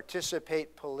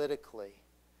participate politically.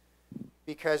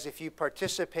 Because if you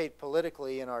participate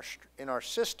politically in our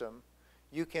system,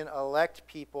 you can elect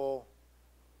people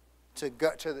to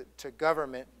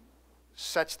government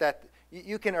such that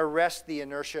you can arrest the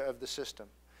inertia of the system.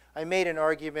 I made an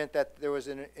argument that there was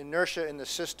an inertia in the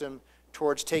system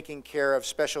towards taking care of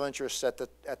special interests at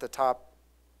the top.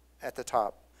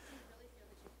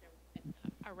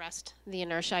 Arrest the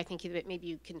inertia. I think that maybe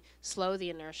you can slow the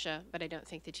inertia, but I don't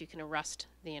think that you can arrest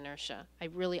the inertia. I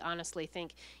really honestly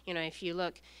think, you know, if you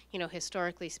look, you know,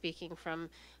 historically speaking from,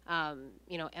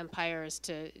 you know, empires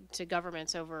to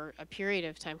governments over a period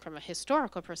of time from a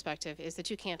historical perspective, is that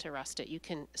you can't arrest it. You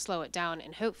can slow it down,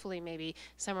 and hopefully maybe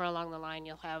somewhere along the line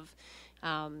you'll have,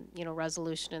 you know,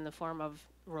 resolution in the form of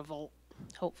revolt,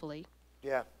 hopefully.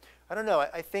 Yeah. I don't know.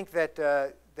 I think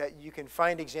that that you can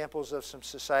find examples of some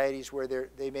societies where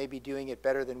they may be doing it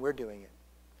better than we're doing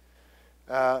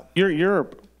it. Your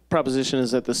proposition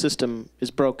is that the system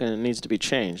is broken and needs to be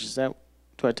changed. Is that,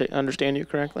 do I understand you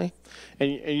correctly?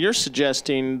 And you're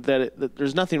suggesting that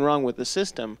there's nothing wrong with the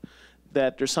system,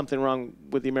 that there's something wrong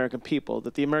with the American people,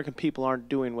 that the American people aren't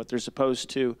doing what they're supposed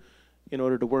to in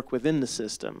order to work within the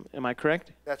system. Am I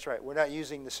correct? That's right. We're not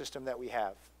using the system that we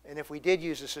have. And if we did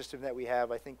use the system that we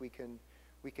have, I think we could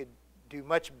do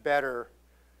much better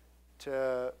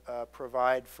to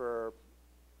provide for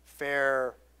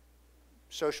fair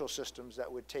social systems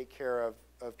that would take care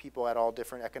of people at all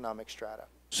different economic strata.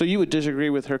 So you would disagree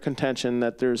with her contention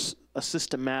that there's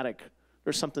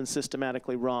something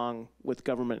systematically wrong with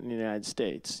government in the United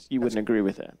States? You wouldn't agree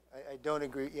with that? I don't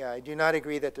agree. Yeah, I do not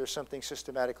agree that there's something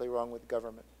systematically wrong with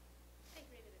government.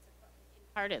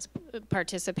 Part is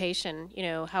participation, you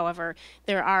know, however,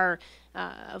 there are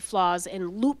flaws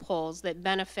and loopholes that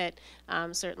benefit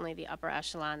certainly the upper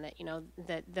echelon that, you know,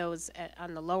 that those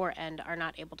on the lower end are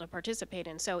not able to participate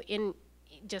in. So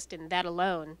just in that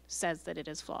alone says that it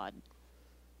is flawed.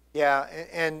 Yeah,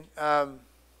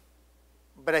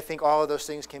 but I think all of those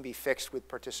things can be fixed with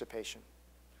participation.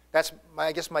 That's,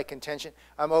 I guess, my contention.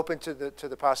 I'm open to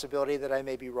the possibility that I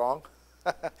may be wrong.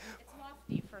 It's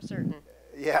lofty for certain.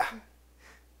 Yeah.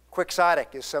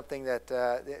 Quixotic is something that,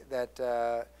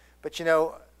 but you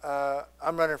know,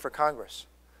 I'm running for Congress,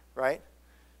 right?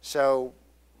 So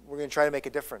we're going to try to make a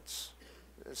difference.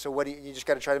 So what do you just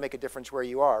got to try to make a difference where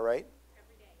you are, right?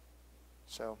 Every day.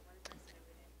 So.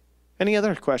 Any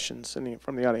other questions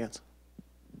from the audience?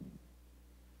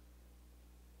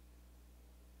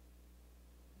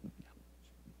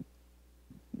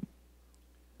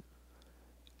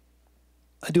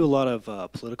 I do a lot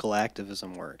of political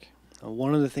activism work.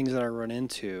 One of the things that I run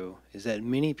into is that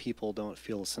many people don't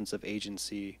feel a sense of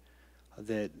agency,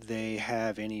 that they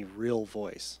have any real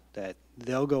voice, that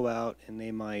they'll go out and they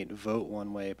might vote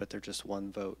one way, but they're just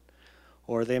one vote.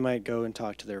 Or they might go and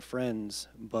talk to their friends,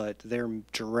 but they're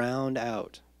drowned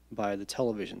out by the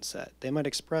television set. They might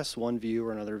express one view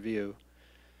or another view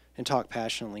and talk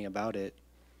passionately about it,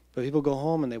 but people go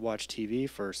home and they watch TV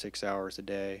for 6 hours a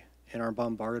day and are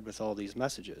bombarded with all these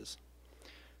messages.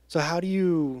 So how do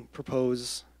you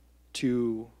propose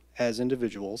to, as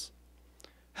individuals,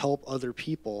 help other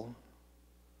people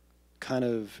kind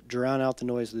of drown out the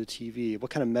noise of the TV?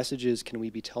 What kind of messages can we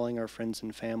be telling our friends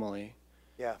and family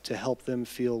to help them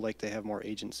feel like they have more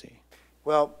agency?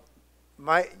 Well,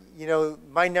 my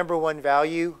number one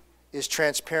value is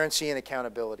transparency and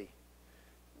accountability.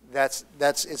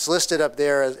 It's listed up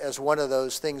there as one of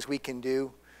those things we can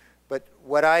do. But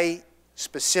what I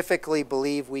specifically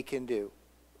believe we can do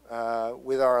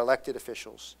with our elected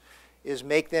officials is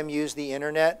make them use the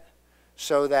internet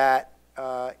so that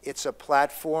it's a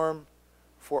platform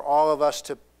for all of us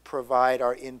to provide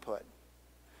our input.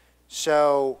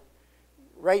 So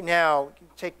right now,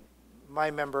 take my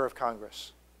member of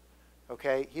Congress,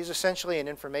 okay? He's essentially an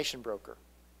information broker.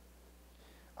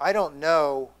 I don't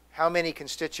know how many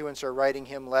constituents are writing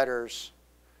him letters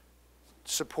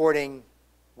supporting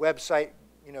website,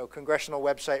 congressional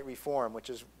website reform, which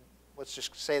is, let's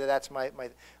just say that that's my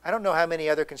I don't know how many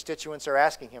other constituents are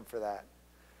asking him for that.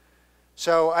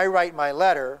 So I write my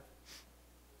letter,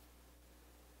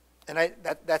 and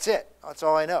that's it. That's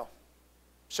all I know.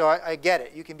 So I get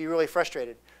it. You can be really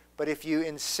frustrated. But if you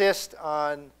insist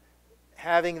on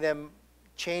having them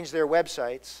change their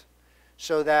websites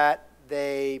so that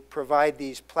they provide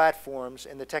these platforms,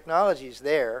 and the technology is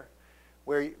there,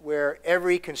 where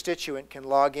every constituent can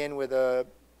log in with a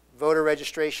voter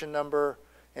registration number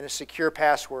and a secure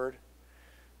password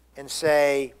and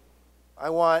say, I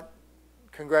want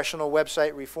congressional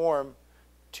website reform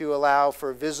to allow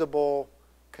for visible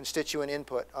constituent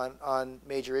input on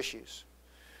major issues.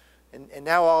 And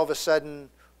now all of a sudden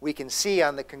we can see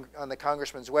on the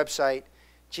congressman's website,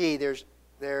 gee, there's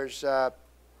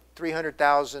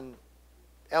 300,000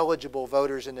 eligible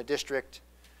voters in the district.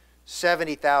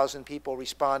 70,000 people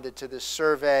responded to this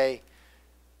survey,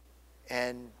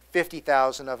 and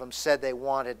 50,000 of them said they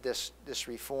wanted this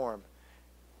reform.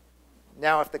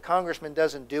 Now, if the congressman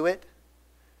doesn't do it,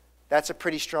 that's a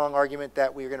pretty strong argument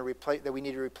that we're going to replace, that we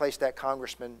need to replace that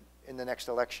congressman in the next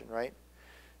election, right?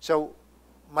 So,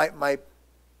 my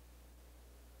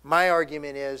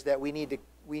argument is that we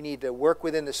need to work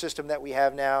within the system that we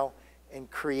have now and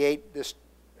create this,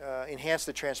 enhance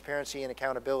the transparency and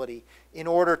accountability in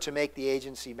order to make the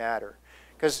agency matter.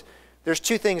 Because there's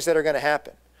two things that are going to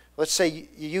happen. Let's say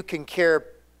you can care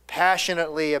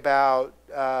passionately about,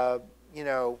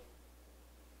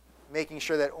 making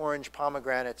sure that orange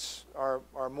pomegranates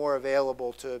are more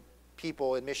available to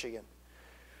people in Michigan.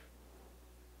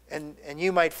 And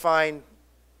you might find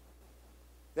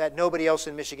that nobody else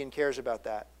in Michigan cares about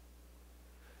that.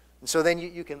 And so then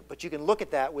you can look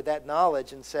at that with that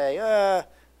knowledge and say,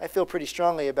 I feel pretty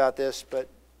strongly about this, but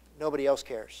nobody else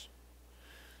cares.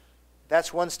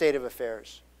 That's one state of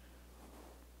affairs.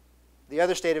 The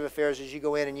other state of affairs is you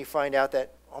go in and you find out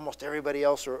that almost everybody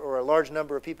else or a large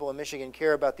number of people in Michigan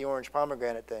care about the orange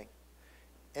pomegranate thing.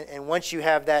 And once you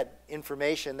have that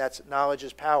information, that's knowledge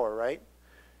is power, right?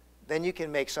 Then you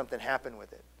can make something happen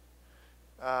with it.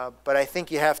 But I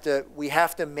think we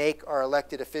have to make our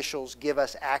elected officials give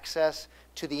us access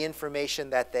to the information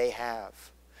that they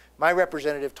have. My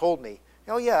representative told me,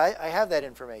 oh yeah, I have that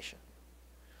information,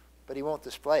 but he won't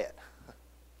display it.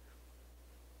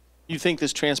 You think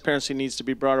this transparency needs to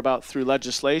be brought about through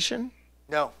legislation?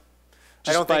 No.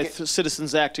 Just I don't by think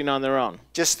citizens acting on their own?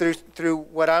 Just through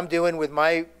what I'm doing with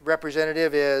my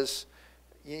representative is,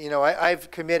 I've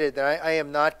committed that I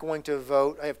am not going to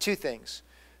vote. I have two things.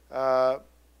 I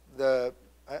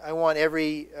want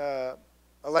every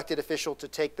elected official to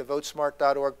take the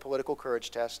votesmart.org political courage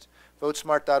test.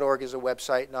 Votesmart.org is a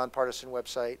website, nonpartisan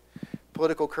website.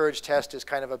 Political courage test is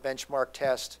kind of a benchmark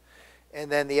test.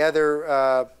 And then the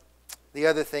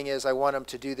other thing is I want them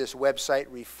to do this website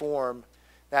reform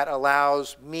that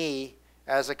allows me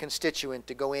as a constituent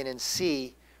to go in and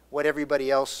see what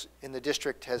everybody else in the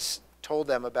district has told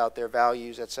them about their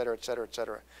values, et cetera, et cetera, et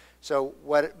cetera. So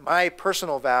what my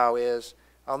personal vow is,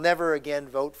 I'll never again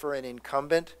vote for an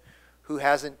incumbent who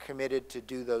hasn't committed to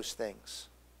do those things.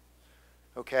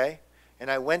 Okay? And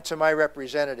I went to my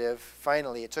representative,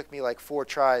 finally, it took me like 4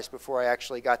 tries before I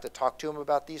actually got to talk to him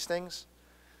about these things.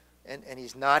 And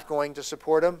he's not going to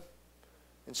support him.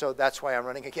 And so that's why I'm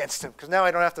running against him. Because now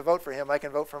I don't have to vote for him, I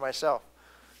can vote for myself.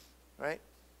 Right?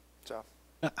 So.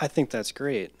 I think that's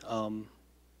great.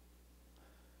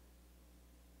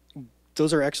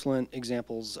 Those are excellent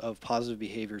examples of positive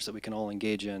behaviors that we can all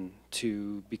engage in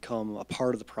to become a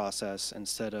part of the process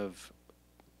instead of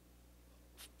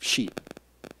sheep.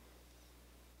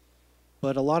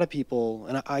 But a lot of people,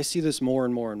 and I see this more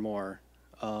and more and more,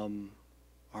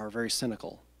 are very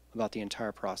cynical about the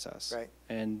entire process. Right.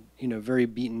 And, very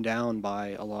beaten down by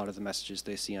a lot of the messages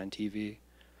they see on TV.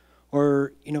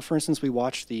 Or, for instance, we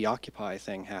watched the Occupy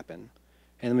thing happen,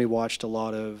 and then we watched a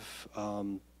lot of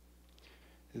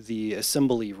the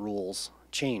assembly rules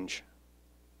change.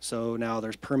 So now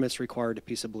there's permits required to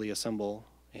peaceably assemble,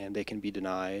 and they can be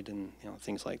denied, and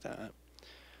things like that.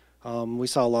 We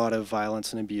saw a lot of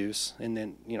violence and abuse, and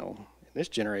then in this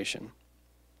generation.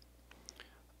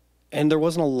 And there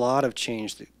wasn't a lot of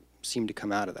change that seemed to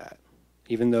come out of that,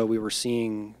 even though we were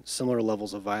seeing similar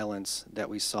levels of violence that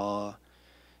we saw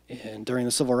during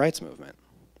the civil rights movement.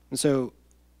 And so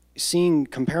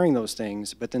comparing those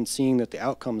things, but then seeing that the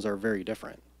outcomes are very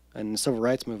different. In the civil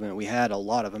rights movement, we had a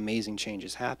lot of amazing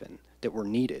changes happen that were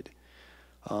needed.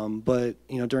 But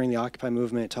during the Occupy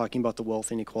movement, talking about the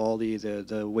wealth inequality,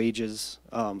 the wages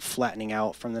flattening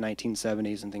out from the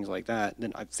 1970s and things like that,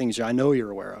 then things I know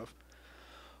you're aware of.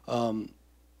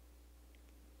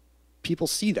 People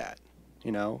see that,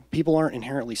 People aren't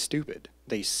inherently stupid.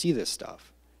 They see this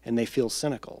stuff and they feel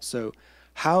cynical. So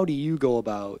how do you go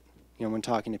about, when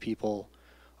talking to people,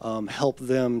 help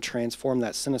them transform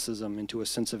that cynicism into a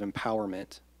sense of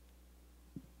empowerment?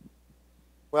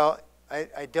 Well,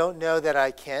 I don't know that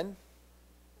I can,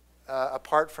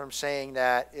 apart from saying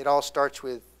that it all starts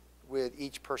with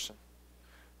each person,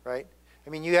 right? I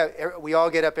mean, we all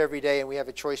get up every day and we have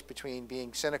a choice between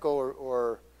being cynical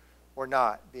or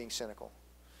not being cynical.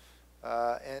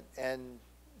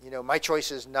 My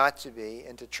choice is not to be,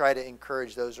 and to try to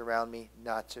encourage those around me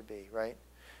not to be, right?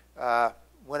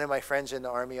 One of my friends in the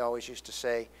Army always used to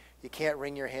say, you can't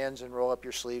wring your hands and roll up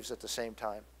your sleeves at the same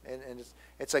time. And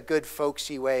it's a good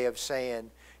folksy way of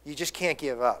saying you just can't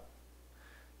give up.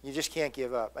 You just can't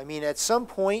give up. I mean, at some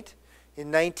point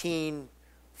in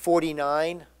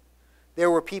 1949,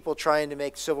 there were people trying to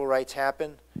make civil rights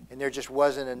happen, and there just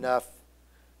wasn't enough.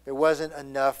 There wasn't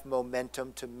enough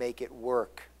momentum to make it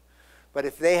work. But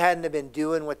if they hadn't have been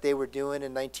doing what they were doing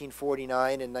in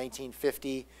 1949 and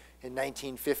 1950 and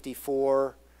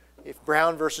 1954, if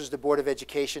Brown versus the Board of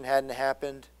Education hadn't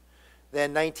happened,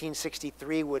 then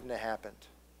 1963 wouldn't have happened.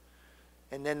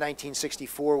 And then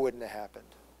 1964 wouldn't have happened,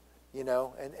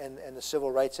 and the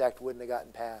Civil Rights Act wouldn't have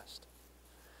gotten passed.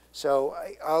 So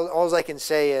all I can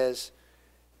say is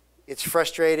it's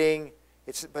frustrating,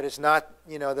 but it's not,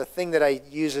 the thing that I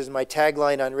use as my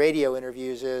tagline on radio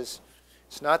interviews is,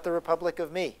 it's not the republic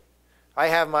of me. I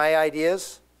have my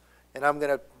ideas, and I'm going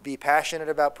to be passionate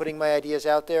about putting my ideas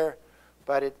out there,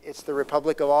 but it's the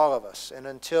republic of all of us. And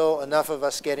until enough of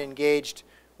us get engaged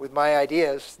with my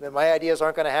ideas, then my ideas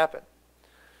aren't going to happen.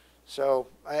 So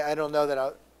I don't know that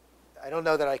I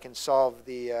can solve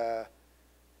that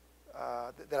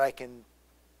I can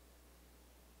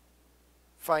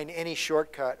find any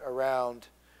shortcut around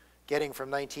getting from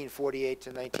 1948 to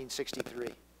 1963.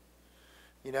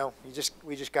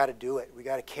 We just got to do it. We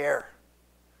got to care.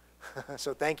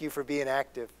 So thank you for being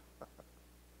active.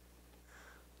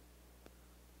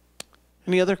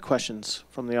 Any other questions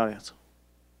from the audience?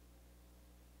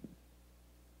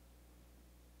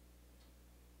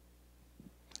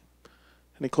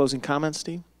 Any closing comments,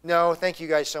 Steve? No, thank you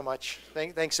guys so much.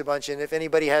 Thanks a bunch. And if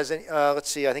anybody has any,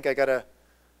 let's see, I think I got a,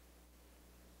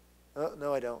 oh,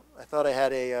 no, I don't. I thought I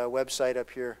had a website up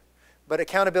here. But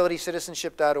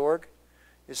accountabilitycitizenship.org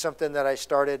is something that I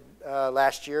started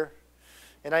last year.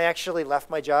 And I actually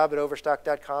left my job at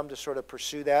overstock.com to sort of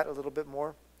pursue that a little bit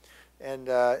more. And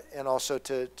also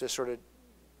to sort of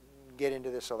get into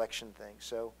this election thing.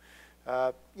 So,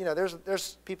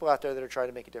 there's people out there that are trying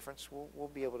to make a difference.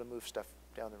 We'll be able to move stuff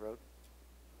down the road.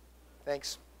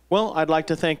 Thanks. Well, I'd like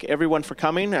to thank everyone for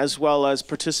coming, as well as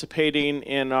participating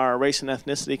in our Race and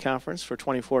Ethnicity Conference for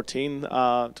 2014.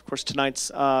 Of course, tonight's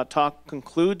talk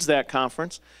concludes that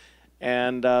conference.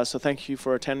 And so thank you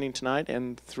for attending tonight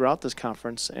and throughout this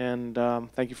conference. And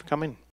thank you for coming.